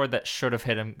a sword that should have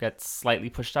hit him gets slightly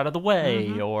pushed out of the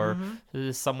way, or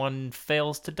someone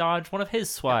fails to dodge one of his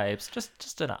swipes.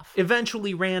 Just enough.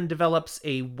 Eventually, Rand develops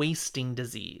a wasting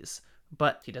disease,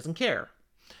 but he doesn't care.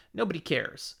 Nobody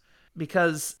cares.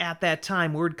 Because at that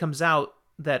time, word comes out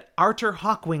that Arthur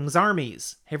Hawkwing's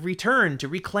armies have returned to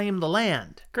reclaim the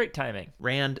land. Great timing.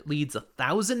 Rand leads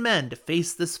 1,000 men to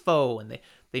face this foe, and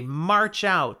they march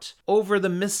out over the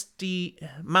misty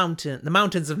mountain, the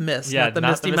mountains of mist, Yeah, not the not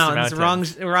misty the Misty mountains.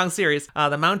 Mountains. Wrong series.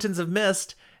 The mountains of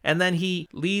mist, and then he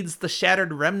leads the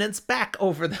shattered remnants back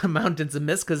over the mountains of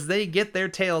mist because they get their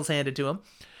tails handed to them.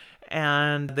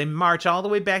 And they march all the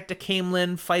way back to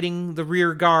Camelin, fighting the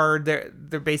rear guard.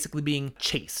 They're basically being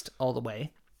chased all the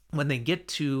way. When they get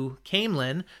to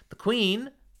Camelin, the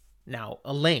queen, now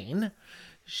Elaine,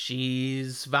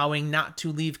 she's vowing not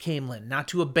to leave Camelin, not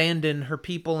to abandon her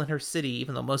people and her city,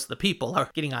 even though most of the people are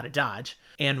getting out of Dodge.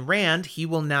 And Rand, he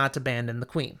will not abandon the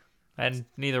queen. And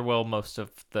neither will most of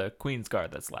the Queen's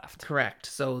Guard that's left. Correct.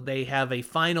 So they have a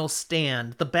final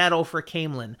stand, the battle for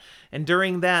Camelin. And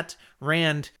during that,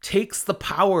 Rand takes the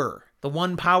power, the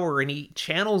one power, and he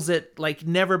channels it like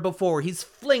never before. He's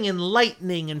flinging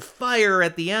lightning and fire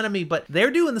at the enemy, but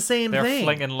they're doing the same thing. They're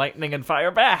flinging lightning and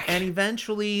fire back. And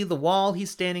eventually, the wall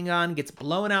he's standing on gets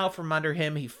blown out from under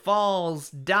him. He falls,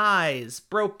 dies,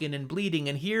 broken and bleeding,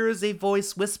 and hears a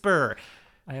voice whisper,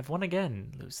 I have won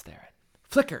again, Lews Therin.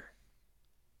 Flicker.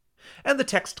 And the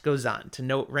text goes on to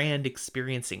note Rand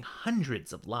experiencing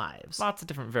hundreds of lives. Lots of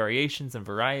different variations and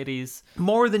varieties.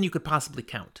 More than you could possibly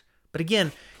count. But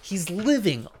again, he's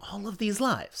living all of these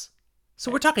lives.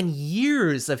 So we're talking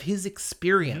years of his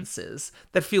experiences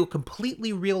that feel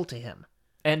completely real to him.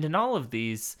 And in all of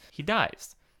these, he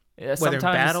dies. Whether in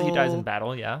Sometimes battle, he dies in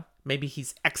battle, yeah. Maybe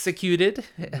he's executed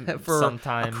for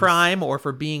Sometimes. a crime or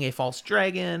for being a false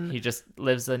dragon. He just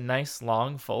lives a nice,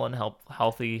 long, full, and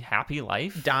healthy, happy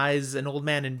life. Dies an old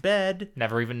man in bed.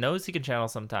 Never even knows he can channel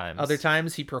sometimes. Other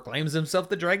times he proclaims himself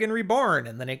the Dragon Reborn,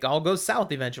 and then it all goes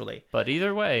south eventually. But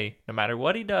either way, no matter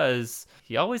what he does,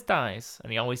 he always dies,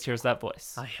 and he always hears that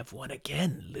voice. I have won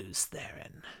again, Lews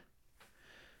Therin.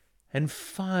 And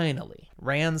finally,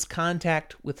 Rand's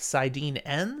contact with Saidin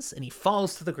ends, and he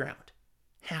falls to the ground,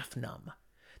 half numb.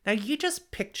 Now you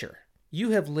just picture, you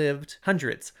have lived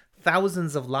hundreds,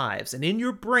 thousands of lives, and in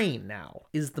your brain now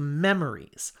is the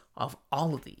memories of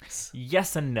all of these.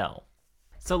 Yes and no.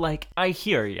 So, like, I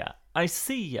hear ya. I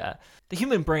see ya. The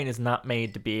human brain is not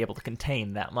made to be able to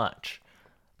contain that much.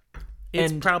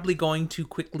 It's And- probably going to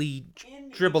quickly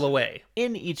dribble away.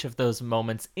 In each of those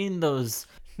moments, in those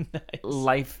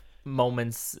life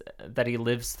moments that he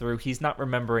lives through, he's not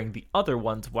remembering the other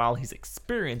ones while he's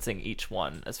experiencing each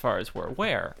one, as far as we're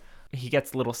aware. He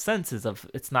gets little senses of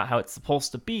it's not how it's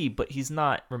supposed to be, but he's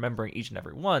not remembering each and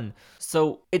every one.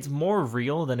 So it's more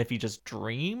real than if he just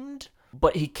dreamed,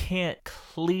 but he can't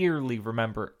clearly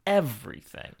remember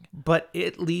everything. But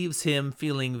it leaves him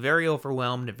feeling very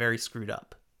overwhelmed and very screwed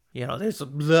up. You know, there's a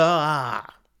blah.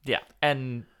 Yeah,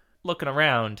 and looking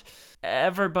around,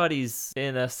 everybody's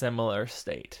in a similar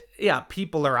state. Yeah,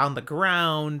 people are on the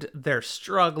ground, they're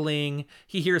struggling.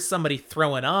 He hears somebody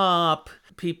throwing up.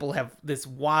 People have this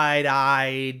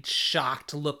wide-eyed,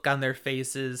 shocked look on their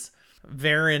faces.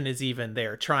 Varen is even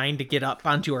there, trying to get up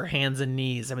onto her hands and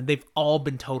knees. I mean, they've all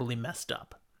been totally messed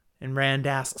up. And Rand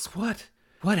asks,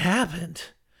 What happened?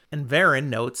 And Varen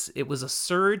notes it was a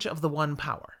surge of the one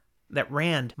power, that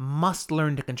Rand must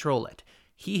learn to control it.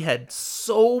 He had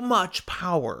so much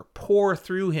power pour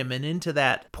through him and into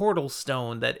that portal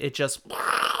stone that it just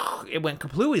it went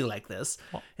completely like this.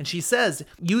 And she says,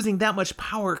 using that much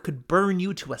power could burn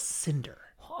you to a cinder.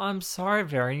 I'm sorry,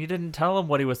 Varian. You didn't tell him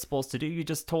what he was supposed to do. You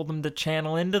just told him to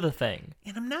channel into the thing.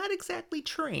 And I'm not exactly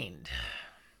trained.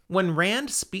 When Rand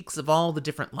speaks of all the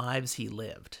different lives he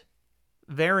lived,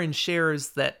 Varen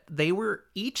shares that they were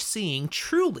each seeing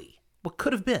truly what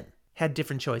could have been had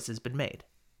different choices been made.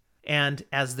 And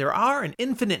as there are an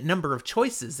infinite number of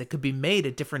choices that could be made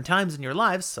at different times in your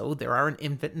lives, so there are an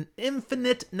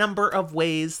infinite number of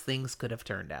ways things could have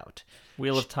turned out.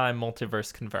 Wheel of Time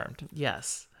multiverse confirmed.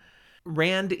 Yes.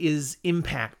 Rand is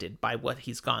impacted by what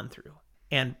he's gone through.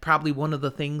 And probably one of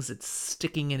the things that's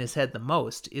sticking in his head the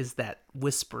most is that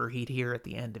whisper he'd hear at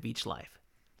the end of each life.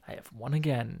 I have won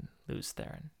again, Lews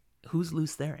Therin. Who's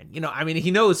Lews Therin?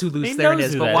 He knows who Lews Therin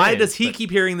is, but why does he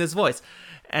keep hearing this voice?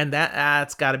 And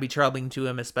that's got to be troubling to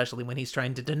him, especially when he's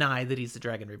trying to deny that he's the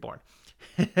Dragon Reborn.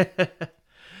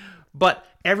 But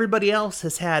everybody else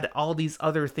has had all these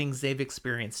other things they've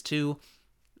experienced too.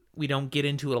 We don't get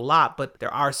into it a lot, but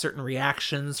there are certain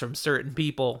reactions from certain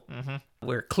people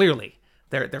where clearly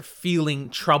they're feeling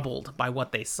troubled by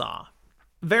what they saw.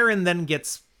 Varen then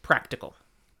gets practical.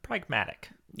 Pragmatic.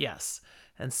 Yes.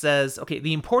 And says, okay,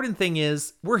 the important thing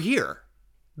is we're here.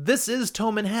 This is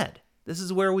Toman Head. This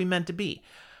is where we meant to be.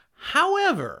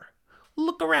 However,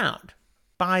 look around.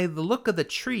 By the look of the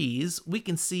trees, we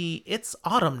can see it's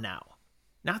autumn now,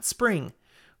 not spring.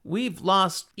 We've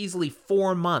lost easily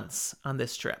 4 months on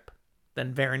this trip.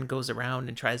 Then Varen goes around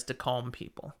and tries to calm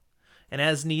people. And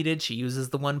as needed, she uses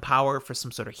the one power for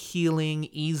some sort of healing,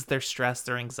 ease their stress,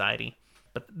 their anxiety.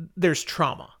 But there's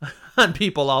trauma on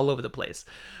people all over the place.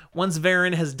 Once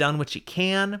Varen has done what she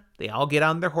can, they all get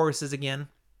on their horses again.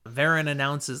 Varen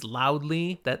announces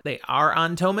loudly that they are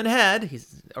on Toman Head.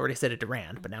 He's already said it to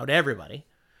Rand, but now to everybody.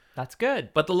 That's good.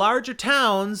 But the larger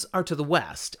towns are to the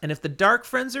west, and if the Dark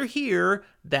Friends are here,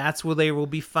 that's where they will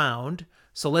be found.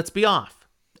 So let's be off.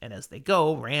 And as they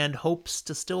go, Rand hopes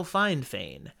to still find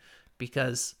Fane.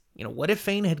 Because, what if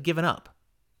Fane had given up?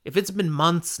 If it's been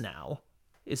months now,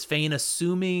 is Fane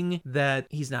assuming that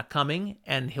he's not coming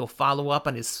and he'll follow up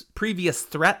on his previous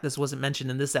threat? This wasn't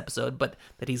mentioned in this episode, but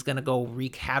that he's going to go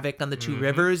wreak havoc on the two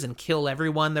rivers and kill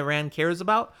everyone that Rand cares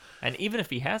about. And even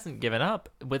if he hasn't given up,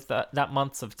 with that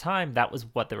months of time, that was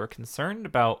what they were concerned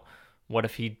about. What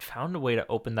if he'd found a way to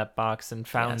open that box and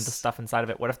found the stuff inside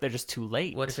of it? What if they're just too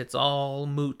late? What if it's all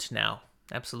moot now?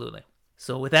 Absolutely.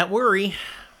 So with that worry,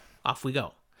 off we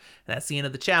go. And that's the end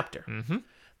of the chapter.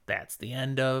 That's the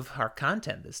end of our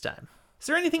content this time. Is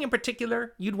there anything in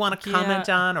particular you'd want to comment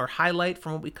on or highlight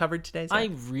from what we covered today, Zach? I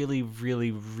really,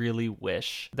 really, really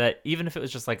wish that even if it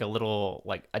was just like a little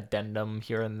addendum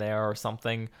here and there or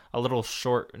something, a little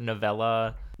short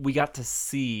novella, we got to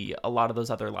see a lot of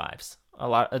those other lives. A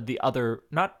lot of the other,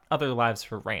 not other lives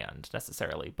for Rand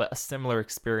necessarily, but a similar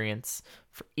experience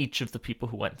for each of the people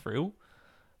who went through.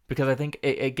 Because I think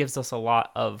it gives us a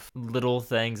lot of little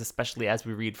things, especially as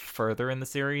we read further in the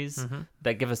series,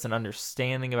 that give us an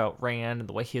understanding about Rand and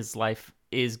the way his life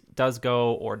does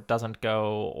go or doesn't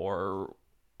go, or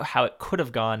how it could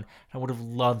have gone. I would have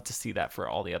loved to see that for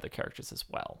all the other characters as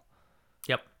well.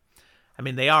 Yep. I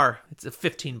mean, it's a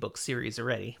 15-book series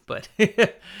already, but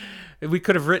we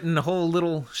could have written a whole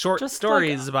little short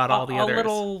stories about all the others. A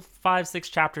little 5-6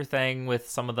 chapter thing with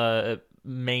some of the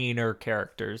mainer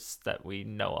characters that we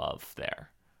know of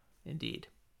there. Indeed.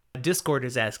 Discord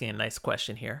is asking a nice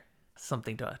question here.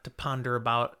 Something to ponder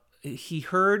about. He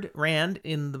heard Rand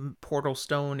in the Portal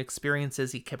Stone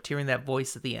experiences. He kept hearing that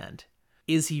voice at the end.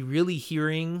 Is he really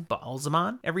hearing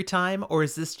Baalzamon every time, or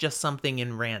is this just something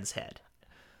in Rand's head?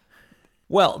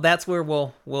 Well, that's where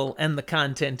we'll end the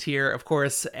content here. Of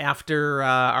course, after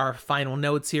our final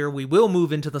notes here, we will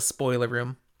move into the spoiler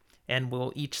room. And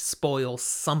we'll each spoil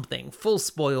something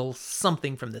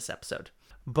from this episode.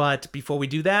 But before we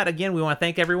do that, again, we want to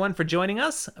thank everyone for joining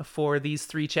us for these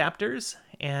 3 chapters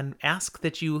and ask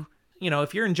that you,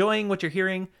 if you're enjoying what you're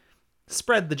hearing,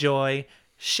 spread the joy,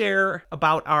 share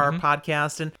about our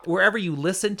podcast, and wherever you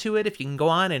listen to it, if you can go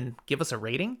on and give us a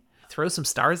rating, throw some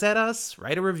stars at us,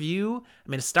 write a review. I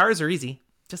mean, stars are easy.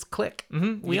 Just click.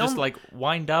 We just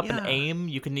wind up and aim.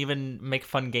 You can even make a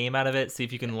fun game out of it. See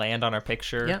if you can land on our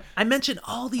picture. Yeah, I mentioned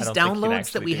all these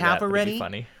downloads that we have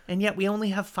already, and yet we only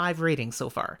have 5 ratings so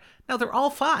far. Now, they're all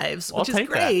 5s, which is take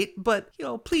that. great, but,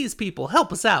 please, people,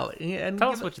 help us out. And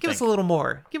Tell us what you give us think. a little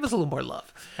more. Give us a little more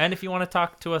love. And if you want to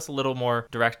talk to us a little more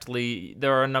directly,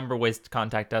 there are a number of ways to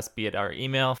contact us, be it our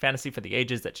email,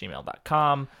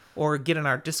 fantasyfortheages@gmail.com. Or get in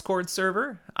our Discord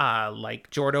server, like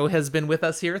Jordo has been with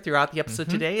us here throughout the episode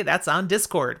today. That's on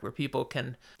Discord, where people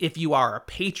can, if you are a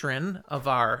patron of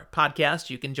our podcast,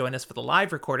 you can join us for the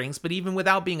live recordings. But even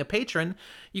without being a patron,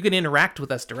 you can interact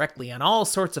with us directly on all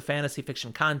sorts of fantasy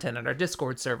fiction content on our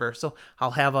Discord server. So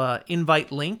I'll have a invite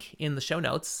link in the show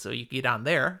notes, so you can get on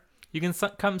there. You can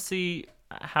come see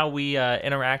how we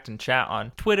interact and chat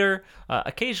on Twitter.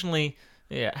 Occasionally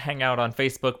hang out on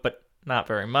Facebook, but not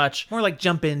very much. More like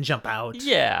jump in, jump out.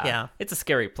 Yeah. It's a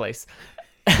scary place.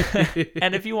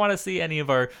 And if you want to see any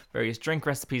of our various drink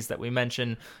recipes that we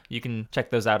mention, you can check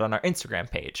those out on our Instagram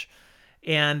page.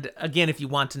 And again, if you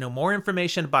want to know more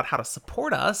information about how to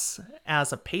support us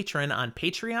as a patron on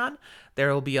Patreon,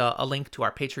 there will be a link to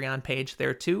our Patreon page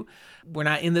there too. We're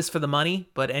not in this for the money,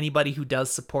 but anybody who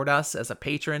does support us as a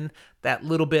patron, that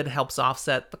little bit helps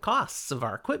offset the costs of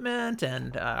our equipment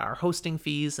and our hosting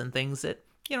fees and things that,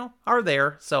 are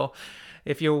there. So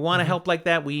if you want to help like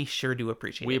that, we sure do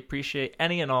appreciate it. We appreciate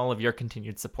any and all of your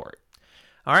continued support.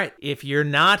 All right. If you're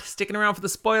not sticking around for the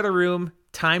spoiler room,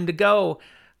 time to go.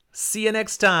 See you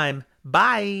next time.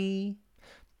 Bye.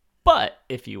 But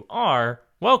if you are,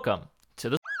 welcome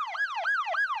to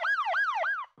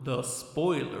the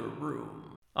spoiler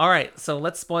room. All right. So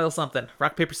let's spoil something.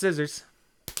 Rock, paper, scissors.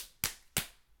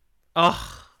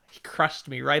 Oh, he crushed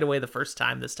me right away the first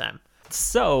time this time.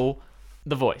 So,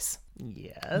 the voice.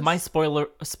 Yes. My spoil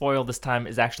this time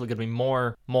is actually going to be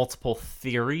more multiple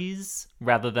theories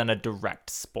rather than a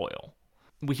direct spoil.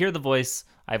 We hear the voice,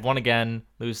 I've won again,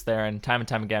 lose there, and time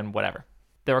again, whatever.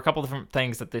 There are a couple different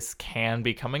things that this can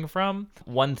be coming from.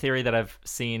 One theory that I've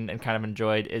seen and kind of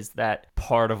enjoyed is that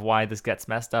part of why this gets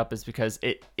messed up is because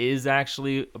it is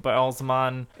actually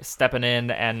Baalzamon stepping in,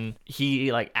 and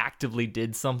he actively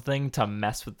did something to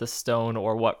mess with the stone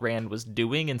or what Rand was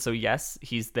doing. And so yes,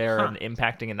 he's there and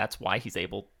impacting, and that's why he's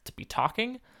able to be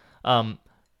talking.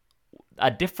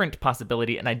 A different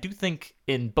possibility, and I do think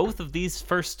in both of these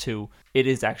first two, it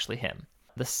is actually him.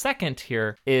 The second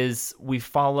here is we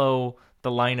follow the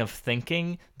line of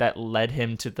thinking that led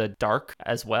him to the dark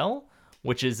as well,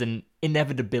 which is an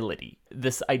inevitability.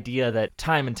 This idea that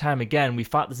time and time again, we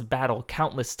fought this battle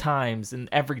countless times in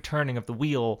every turning of the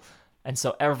wheel, and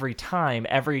so every time,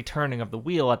 every turning of the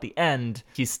wheel at the end,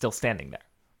 he's still standing there.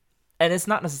 And it's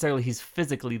not necessarily he's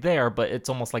physically there, but it's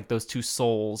almost like those two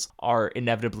souls are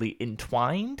inevitably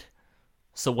entwined.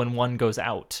 So when one goes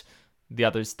out, the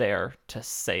other's there to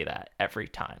say that every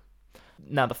time.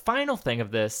 Now, the final thing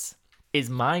of this is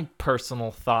my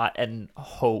personal thought and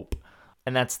hope,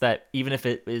 and that's that even if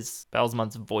it is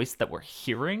Baalzamon's voice that we're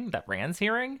hearing, that Rand's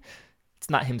hearing, it's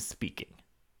not him speaking.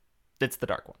 It's the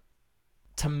Dark One.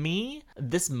 To me,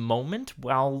 this moment,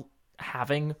 while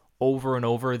having over and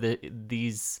over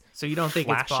these So you don't think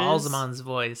flashes, it's Baalzamon's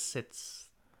voice, it's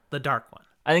the Dark One.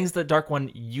 I think it's the Dark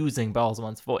One using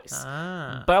Baalzamon's voice.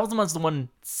 Baalzamon's the one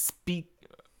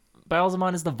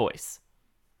Baalzamon is the voice.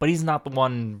 But he's not the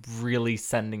one really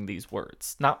sending these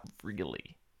words. Not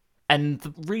really. And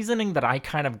the reasoning that I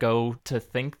kind of go to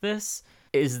think this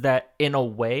is that, in a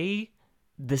way,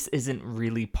 this isn't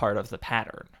really part of the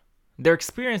pattern. They're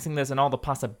experiencing this and all the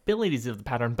possibilities of the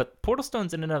pattern, but portal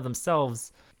stones in and of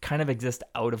themselves kind of exist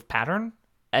out of pattern.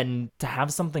 And to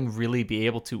have something really be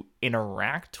able to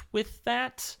interact with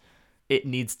that, it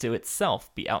needs to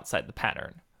itself be outside the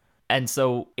pattern. And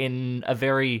so in a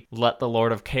very let the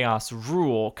Lord of Chaos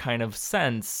rule kind of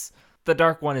sense, the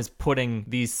Dark One is putting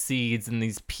these seeds and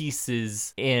these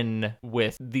pieces in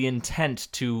with the intent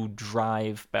to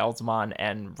drive Baalzamon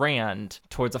and Rand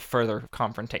towards a further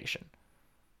confrontation.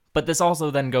 But this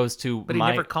also then goes to But he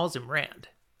never calls him Rand.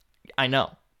 I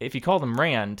know. If you call them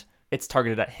Rand, it's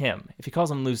targeted at him. If he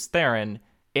calls him Lews Therin,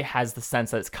 it has the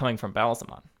sense that it's coming from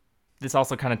Baalzamon. This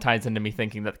also kind of ties into me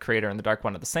thinking that the Creator and the Dark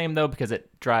One are the same, though, because it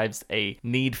drives a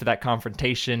need for that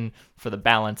confrontation, for the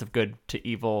balance of good to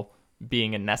evil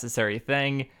being a necessary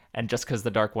thing. And just because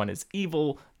the Dark One is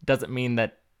evil doesn't mean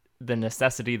that the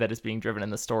necessity that is being driven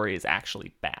in the story is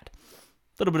actually bad. A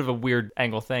little bit of a weird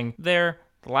angle thing there.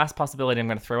 The last possibility I'm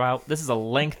going to throw out, this is a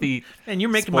lengthy and you're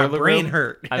making my brain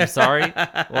hurt. I'm sorry.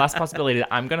 The last possibility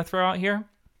that I'm going to throw out here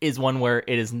is one where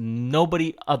it is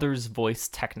nobody other's voice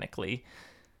technically.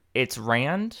 It's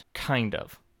Rand, kind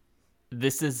of.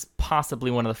 This is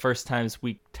possibly one of the first times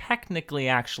we technically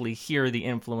actually hear the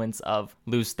influence of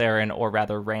Lews Therin, or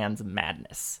rather Rand's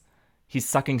madness. He's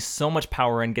sucking so much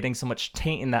power and getting so much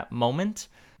taint in that moment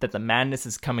that the madness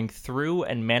is coming through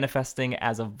and manifesting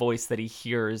as a voice that he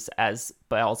hears as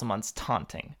Baalzamon's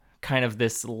taunting. Kind of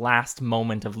this last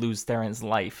moment of Luz Theron's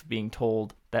life being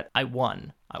told that I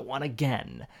won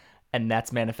again, and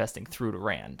that's manifesting through to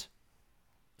Rand.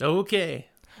 Okay.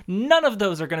 None of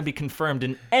those are going to be confirmed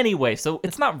in any way, so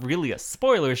it's not really a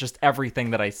spoiler, it's just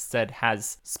everything that I said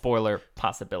has spoiler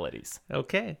possibilities.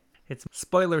 Okay. It's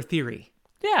spoiler theory.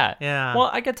 Yeah. Yeah. Well,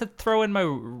 I get to throw in my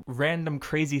random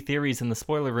crazy theories in the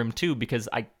spoiler room too, because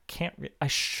I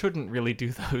shouldn't really do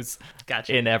those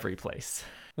in every place.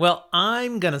 Well,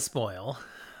 I'm going to spoil.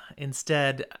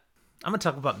 Instead, I'm going to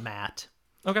talk about Matt.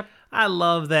 Okay. I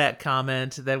love that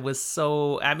comment that was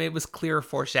it was clear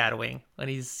foreshadowing when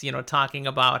he's, talking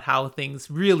about how things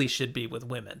really should be with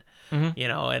women,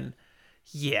 and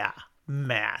yeah,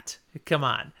 Matt, come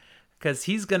on, because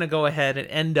he's going to go ahead and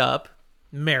end up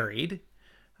married.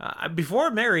 Before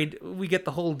married, we get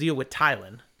the whole deal with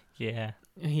Tylan. Yeah.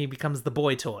 He becomes the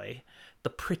boy toy,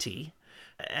 the pretty,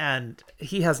 and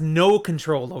he has no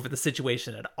control over the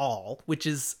situation at all, which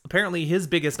is apparently his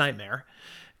biggest nightmare.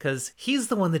 Because he's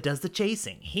the one that does the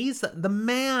chasing. He's the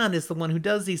man is the one who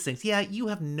does these things. Yeah, you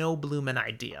have no bloomin'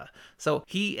 idea. So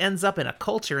he ends up in a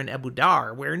culture in Abu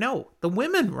Dar where, no, the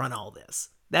women run all this.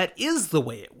 That is the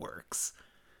way it works.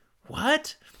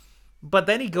 What? But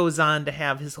then he goes on to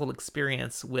have his whole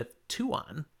experience with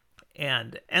Tuon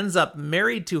and ends up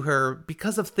married to her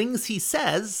because of things he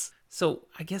says. So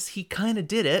I guess he kind of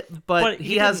did it, but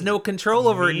he has no control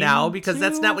over it now because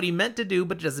that's not what he meant to do,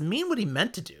 but it doesn't mean what he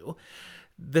meant to do.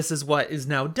 This is what is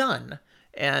now done.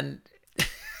 And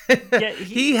yeah,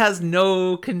 he has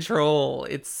no control.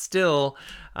 It's still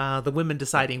the women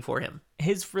deciding for him.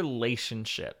 His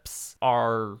relationships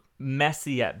are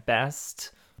messy at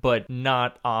best, but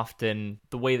not often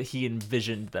the way that he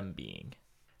envisioned them being.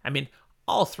 I mean,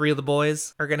 all three of the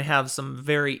boys are going to have some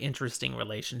very interesting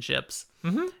relationships.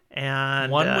 Mm-hmm.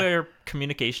 And one where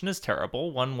communication is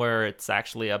terrible, one where it's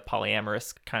actually a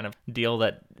polyamorous kind of deal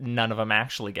that none of them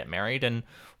actually get married, and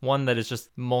one that is just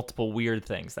multiple weird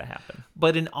things that happen.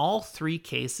 But in all three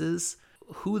cases,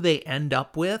 who they end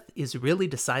up with is really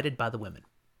decided by the women.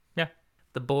 Yeah.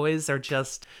 The boys are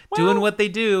just doing what they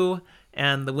do,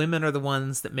 and the women are the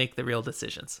ones that make the real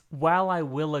decisions. While I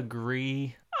will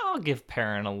agree, I'll give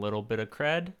Perrin a little bit of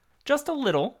cred. Just a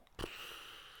little.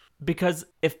 Because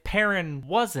if Perrin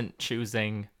wasn't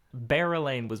choosing,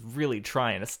 Barrelane was really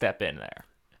trying to step in there.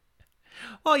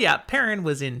 Well, yeah, Perrin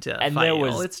was into and Fael, there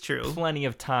was it's true. Plenty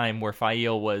of time where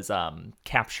Fael was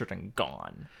captured and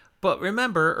gone. But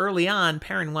remember, early on,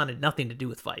 Perrin wanted nothing to do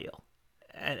with Fael.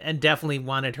 And definitely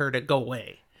wanted her to go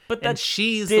away. But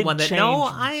she's the one that,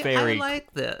 I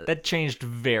like this. That changed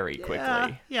very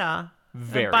quickly. Yeah.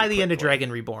 Very by the quickly. end of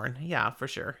Dragon Reborn. Yeah, for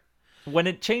sure. When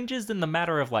it changes in the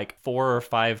matter of like 4 or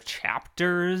 5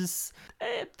 chapters,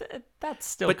 that's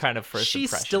still kind of first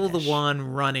impression. She's still the one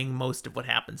running most of what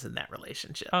happens in that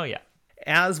relationship. Oh, yeah.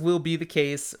 As will be the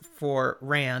case for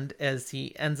Rand, as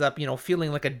he ends up,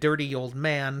 feeling like a dirty old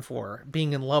man for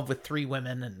being in love with 3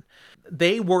 women. And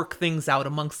they work things out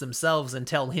amongst themselves and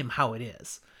tell him how it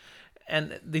is.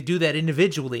 And they do that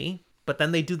individually, but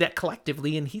then they do that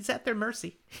collectively, and he's at their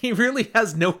mercy. He really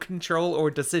has no control or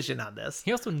decision on this.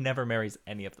 He also never marries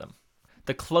any of them.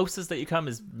 The closest that you come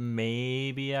is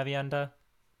maybe Avienda,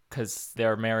 because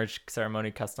their marriage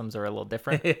ceremony customs are a little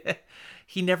different.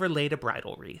 He never laid a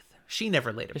bridal wreath. She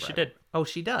never laid a bridal. She did. Oh,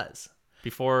 she does.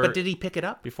 But did he pick it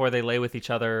up? Before they lay with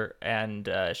each other, and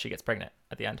she gets pregnant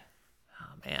at the end.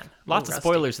 Oh, man. Lots of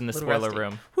spoilers in the spoiler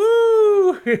room.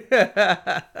 Woo!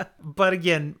 But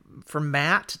again, for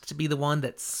Matt to be the one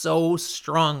that so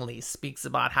strongly speaks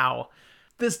about how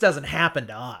this doesn't happen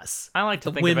to us. I like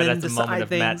to think of it as a moment of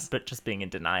Matt, but just being in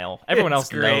denial. Everyone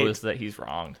else knows that he's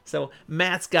wrong. So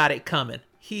Matt's got it coming.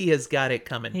 He has got it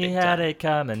coming. He had it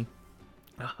coming.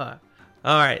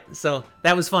 All right, so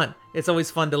that was fun. It's always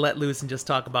fun to let loose and just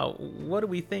talk about what do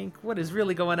we think, what is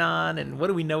really going on, and what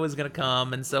do we know is going to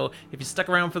come. And so if you stuck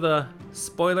around for the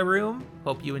spoiler room,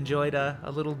 hope you enjoyed a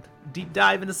little deep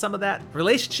dive into some of that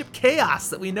relationship chaos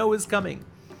that we know is coming.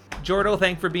 Jordo,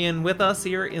 thanks for being with us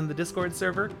here in the Discord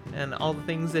server and all the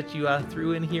things that you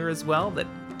threw in here as well that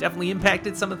definitely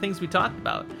impacted some of the things we talked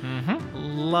about. Mm-hmm.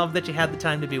 Love that you had the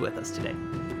time to be with us today.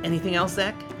 Anything else,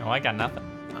 Zach? Oh, I got nothing.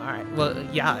 All right. Well,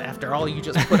 yeah, after all you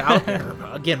just put out there,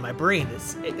 again, my brain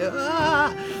is...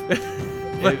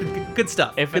 But good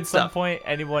stuff. If good at some point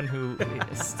anyone who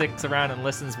sticks around and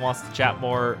listens wants to chat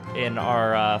more in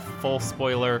our full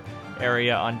spoiler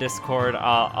area on Discord,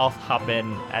 I'll hop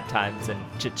in at times and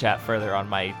chit-chat further on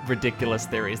my ridiculous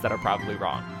theories that are probably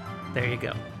wrong. There you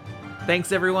go.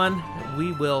 Thanks, everyone.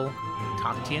 We will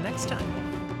talk to you next time.